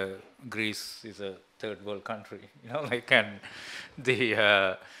 whether Greece is a third world country, and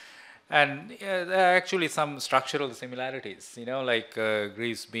there are actually some structural similarities, like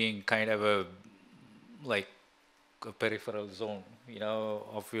Greece being kind of a peripheral zone,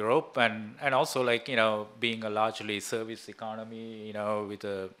 of Europe, and also being a largely service economy, with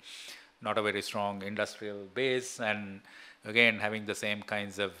not a very strong industrial base, and again having the same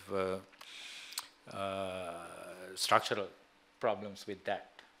kinds of structural problems with that,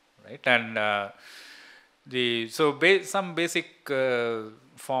 right? And some basic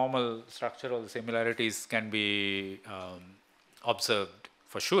formal structural similarities can be observed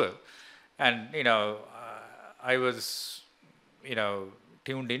for sure. And I was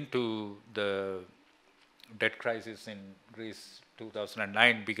tuned into the debt crisis in Greece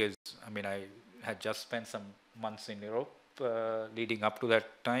 2009 because I had just spent some months in Europe leading up to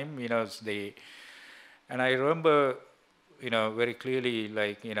that time. And I remember very clearly,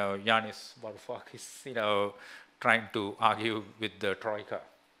 like, Yanis Varoufakis, trying to argue with the Troika,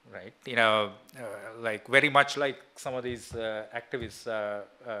 right? Like very much like some of these activists are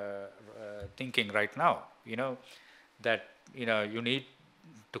thinking right now, that, you need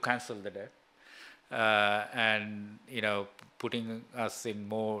to cancel the debt. And, putting us in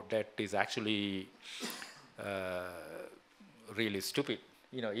more debt is actually really stupid,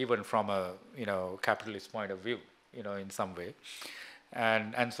 even from a, capitalist point of view, in some way,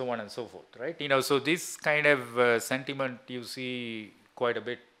 and so on and so forth, right? So this kind of sentiment you see quite a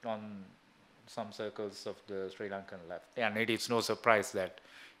bit on some circles of the Sri Lankan left, and it is no surprise that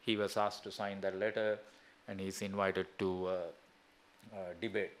he was asked to sign that letter, and he's invited to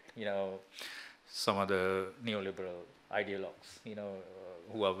debate, some of the neoliberal ideologues,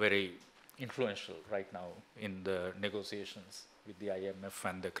 who are very influential right now in the negotiations with the IMF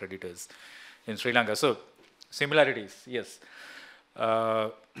and the creditors in Sri Lanka. So similarities, yes.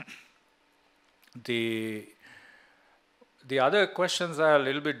 The other questions are a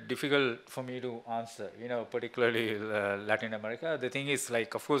little bit difficult for me to answer, particularly Latin America. The thing is,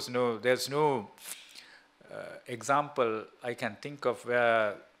 like, of course, there's no example I can think of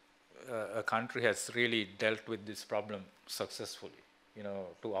where a country has really dealt with this problem successfully,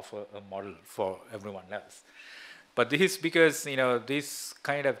 to offer a model for everyone else. But this is because, this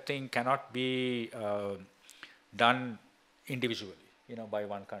kind of thing cannot be done individually, by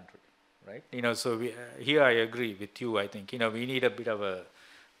one country, right? So here I agree with you. I think, we need a bit of a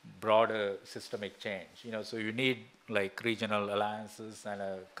broader systemic change, so you need like regional alliances and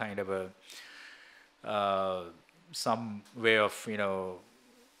a kind of a some way of,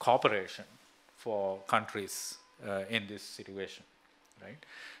 cooperation for countries in this situation, right?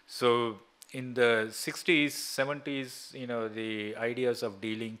 So in the 60s, 70s, the ideas of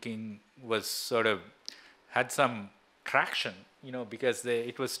delinking was sort of had some traction, because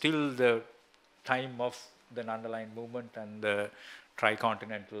it was still the time of the non-aligned movement and the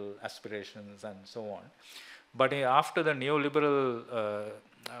tricontinental aspirations and so on. But after the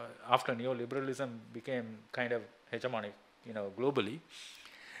after neoliberalism became kind of hegemonic, globally,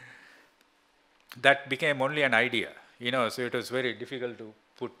 that became only an idea, so it was very difficult to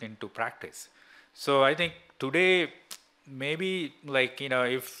put into practice. So I think today, maybe like,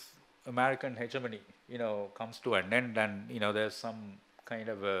 if American hegemony, comes to an end and, there's some kind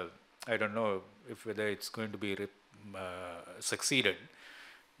of a, I don't know whether it's going to be succeeded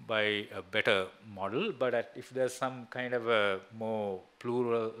by a better model, but if there's some kind of a more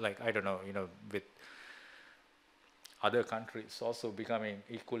plural, like, I don't know, with other countries also becoming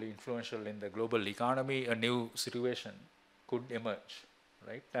equally influential in the global economy, a new situation could emerge,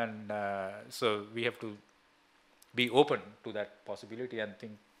 right? And so we have to be open to that possibility and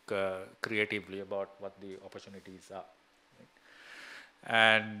think creatively about what the opportunities are. Right?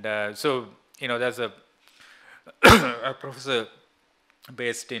 And so, there's a, a professor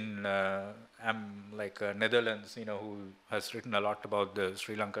based in Netherlands, who has written a lot about the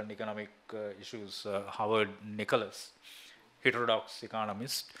Sri Lankan economic issues, Howard Nicholas, heterodox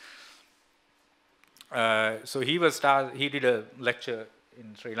economist. So he did a lecture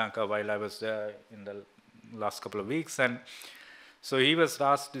in Sri Lanka while I was there in the last couple of weeks, and so he was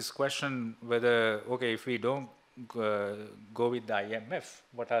asked this question whether, okay, if we don't go with the IMF,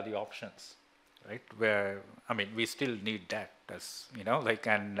 what are the options? Right, where we still need that, as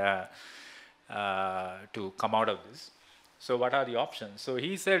and to come out of this. So what are the options? So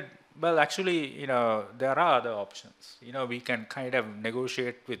he said, well, actually, there are other options. We can kind of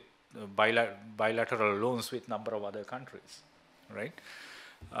negotiate with bilateral loans with number of other countries, right?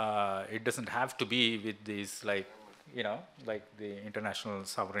 It doesn't have to be with these like the international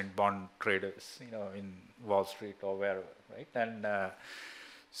sovereign bond traders, in Wall Street or wherever, right? And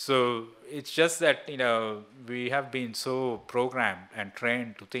so it's just that, we have been so programmed and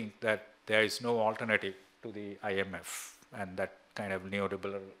trained to think that there is no alternative to the IMF and that kind of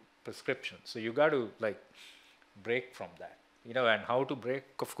neoliberal prescription. So you got to break from that, and how to break,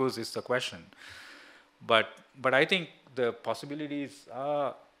 of course, is the question. But I think the possibilities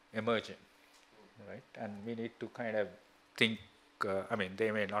are emerging, right? And we need to kind of think,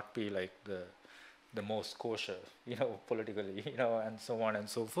 they may not be like the the most kosher, politically, and so on and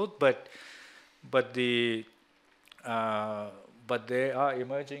so forth. But they are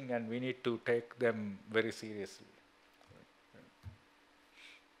emerging, and we need to take them very seriously.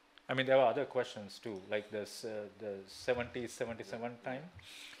 I mean, there are other questions too, like this, the 70s, 77 time.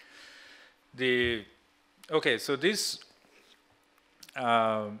 Okay, so this,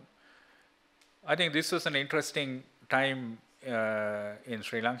 I think this was an interesting time in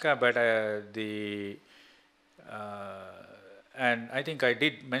Sri Lanka, but and I think I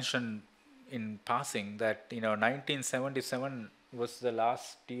did mention in passing that 1977 was the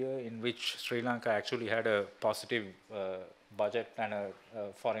last year in which Sri Lanka actually had a positive budget and a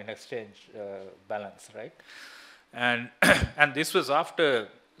foreign exchange balance, right? And and this was after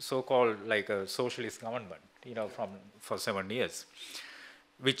so-called like a socialist government, for 7 years,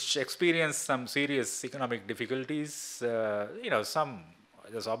 which experienced some serious economic difficulties. There's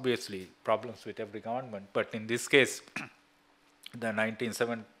obviously problems with every government, but in this case, the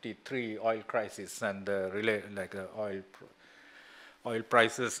 1973 oil crisis and the oil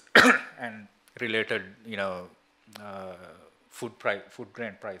prices and related, food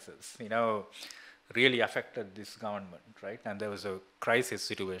grain prices, really affected this government, right? And there was a crisis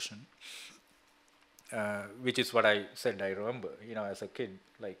situation. Which is what I said I remember, as a kid,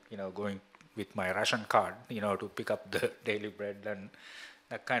 going with my ration card, to pick up the daily bread and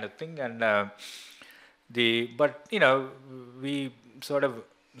that kind of thing. And but we sort of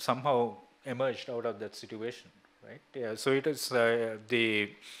somehow emerged out of that situation, right? Yeah, so it is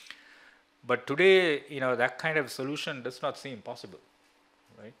but today, that kind of solution does not seem possible,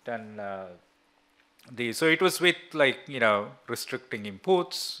 right? And so it was with restricting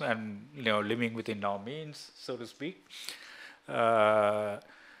imports and living within our means, so to speak, and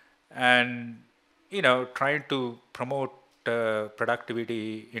trying to promote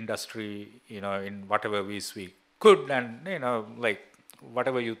productivity industry in whatever ways we could, and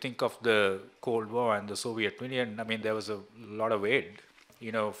whatever you think of the Cold War and the Soviet Union, I mean there was a lot of aid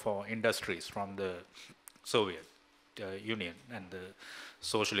for industries from the Soviet Union and the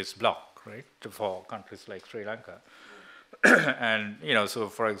socialist bloc, right, for countries like Sri Lanka. And so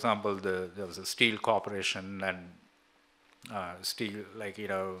for example, there was a steel corporation and steel,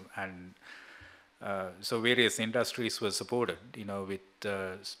 and so various industries were supported, with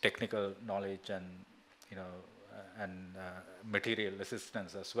technical knowledge and material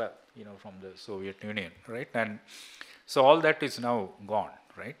assistance as well, from the Soviet Union, right? And so all that is now gone,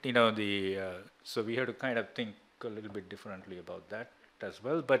 right? So we have to kind of think a little bit differently about that as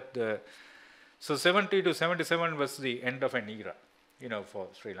well. But so 70 to 77 was the end of an era, for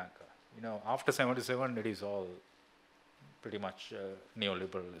Sri Lanka. After 77, it is all pretty much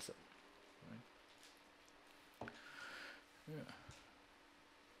neoliberalism. Right? Yeah.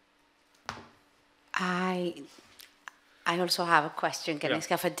 I also have a question,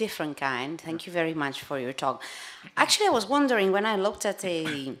 Kanishka, of a different kind. Thank you very much for your talk. Actually, I was wondering, when I looked at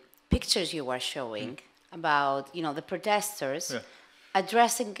the pictures you were showing about, the protesters,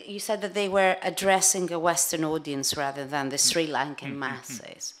 you said that they were addressing a Western audience rather than the Sri Lankan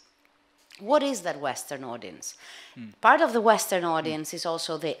masses. What is that Western audience? Part of the Western audience is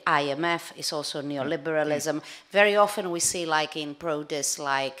also the IMF, is also neoliberalism. Very often we see, in protests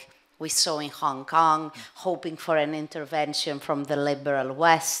like we saw in Hong Kong, hoping for an intervention from the liberal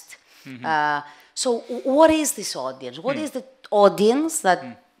West. So what is this audience? What is the audience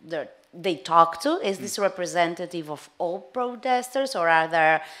that they talk to? Is this representative of all protesters, or are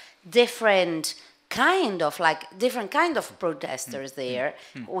there different kind of protesters there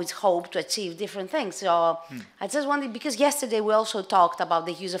with hope to achieve different things? So I just wanted, because yesterday we also talked about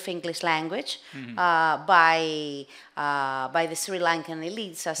the use of English language by the Sri Lankan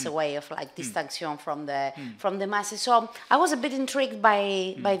elites as a way of distinction from the masses. So I was a bit intrigued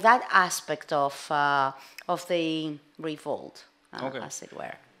by that aspect of the revolt, as it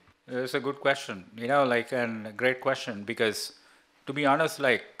were. It's a good question, and a great question, because to be honest,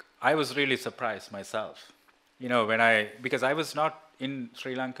 I was really surprised myself, because I was not in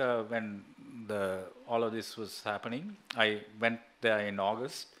Sri Lanka when all of this was happening. I went there in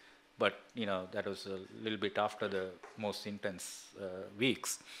August, but that was a little bit after the most intense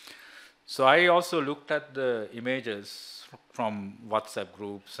weeks. So I also looked at the images from WhatsApp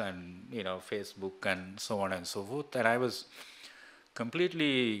groups and Facebook and so on and so forth, and I was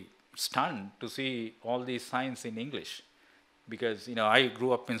completely stunned to see all these signs in English. Because I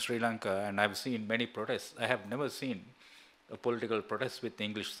grew up in Sri Lanka and I've seen many protests. I have never seen a political protest with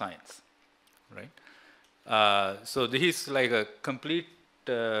English signs, right? So this is like a completely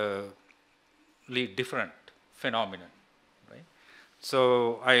different phenomenon, right?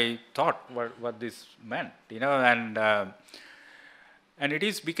 So I thought what this meant, and it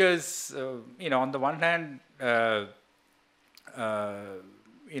is because, on the one hand, there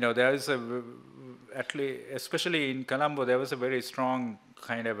is especially in Colombo, there was a very strong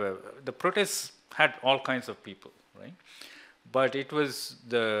kind of the protests had all kinds of people, right? But it was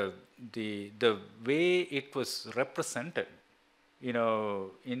the way it was represented,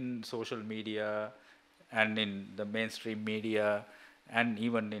 in social media and in the mainstream media, and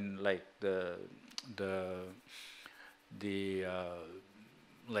even in like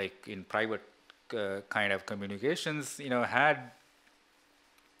like in private kind of communications, had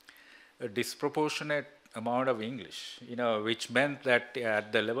a disproportionate amount of English, which meant that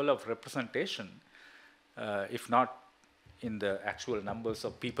at the level of representation, if not in the actual numbers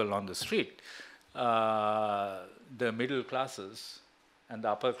of people on the street, the middle classes and the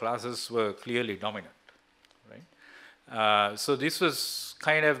upper classes were clearly dominant, right? So this was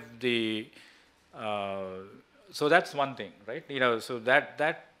kind of so that's one thing, right? So that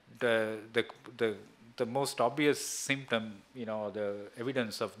the most obvious symptom, the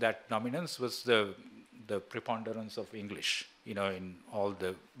evidence of that dominance was the preponderance of English, in all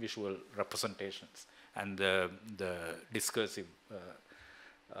the visual representations and the discursive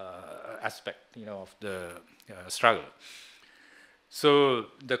aspect, of the struggle. So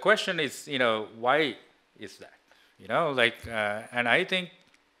the question is, why is that? And I think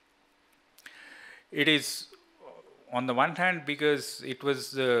it is, on the one hand, because it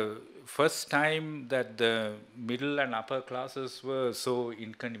was the first time that the middle and upper classes were so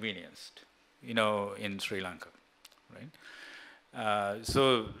inconvenienced, in Sri Lanka, right?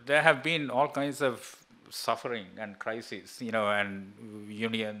 So there have been all kinds of suffering and crises, and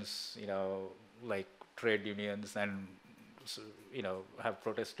unions, like trade unions, and have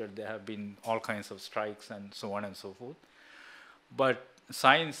protested. There have been all kinds of strikes and so on and so forth. But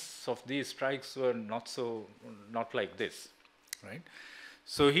signs of these strikes were not like this, right?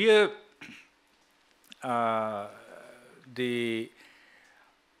 So here, the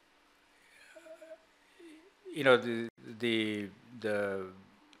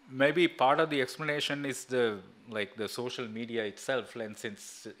maybe part of the explanation is the social media itself lends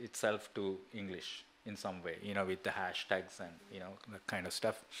itself to English in some way, with the hashtags and that kind of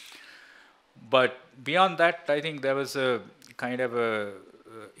stuff. But beyond that, I think there was a kind of a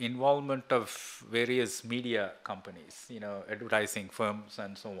involvement of various media companies, advertising firms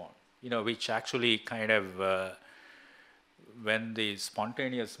and so on, which actually kind of, when the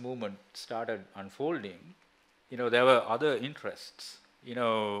spontaneous movement started unfolding, there were other interests,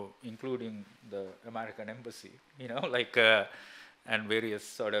 including the American embassy, and various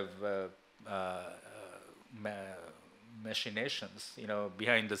sort of machinations,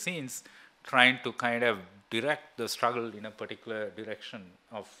 behind the scenes, trying to kind of direct the struggle in a particular direction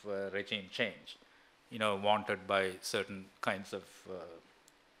of regime change, wanted by certain kinds of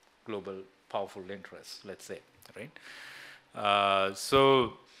global powerful interests, let's say, right?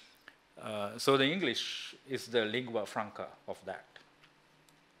 So the English is the lingua franca of that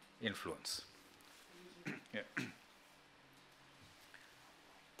influence. Yeah.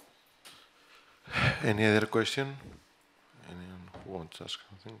 Any other question? Anyone who wants to ask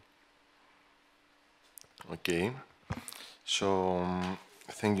something? Okay. So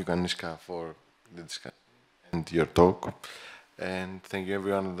thank you, Kanishka, for the discussion and your talk, and thank you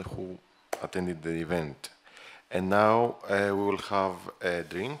everyone who attended the event. And now we will have a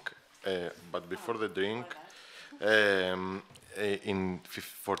drink, but before the drink, in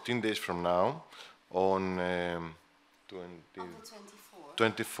 14 days from now, on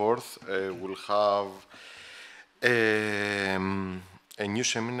 24th, we'll have a new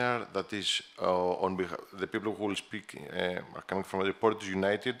seminar that is on behalf the people who will speak are coming from Reporters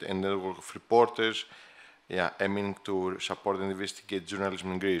United, and network of reporters, aiming to support and investigate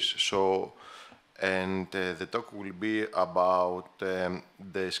journalism in Greece. So, and the talk will be about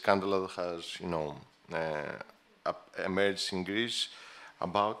the scandal that has, emerged in Greece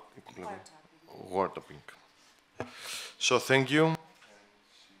about wiretapping. So, thank you.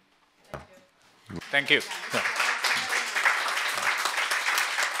 Thank you.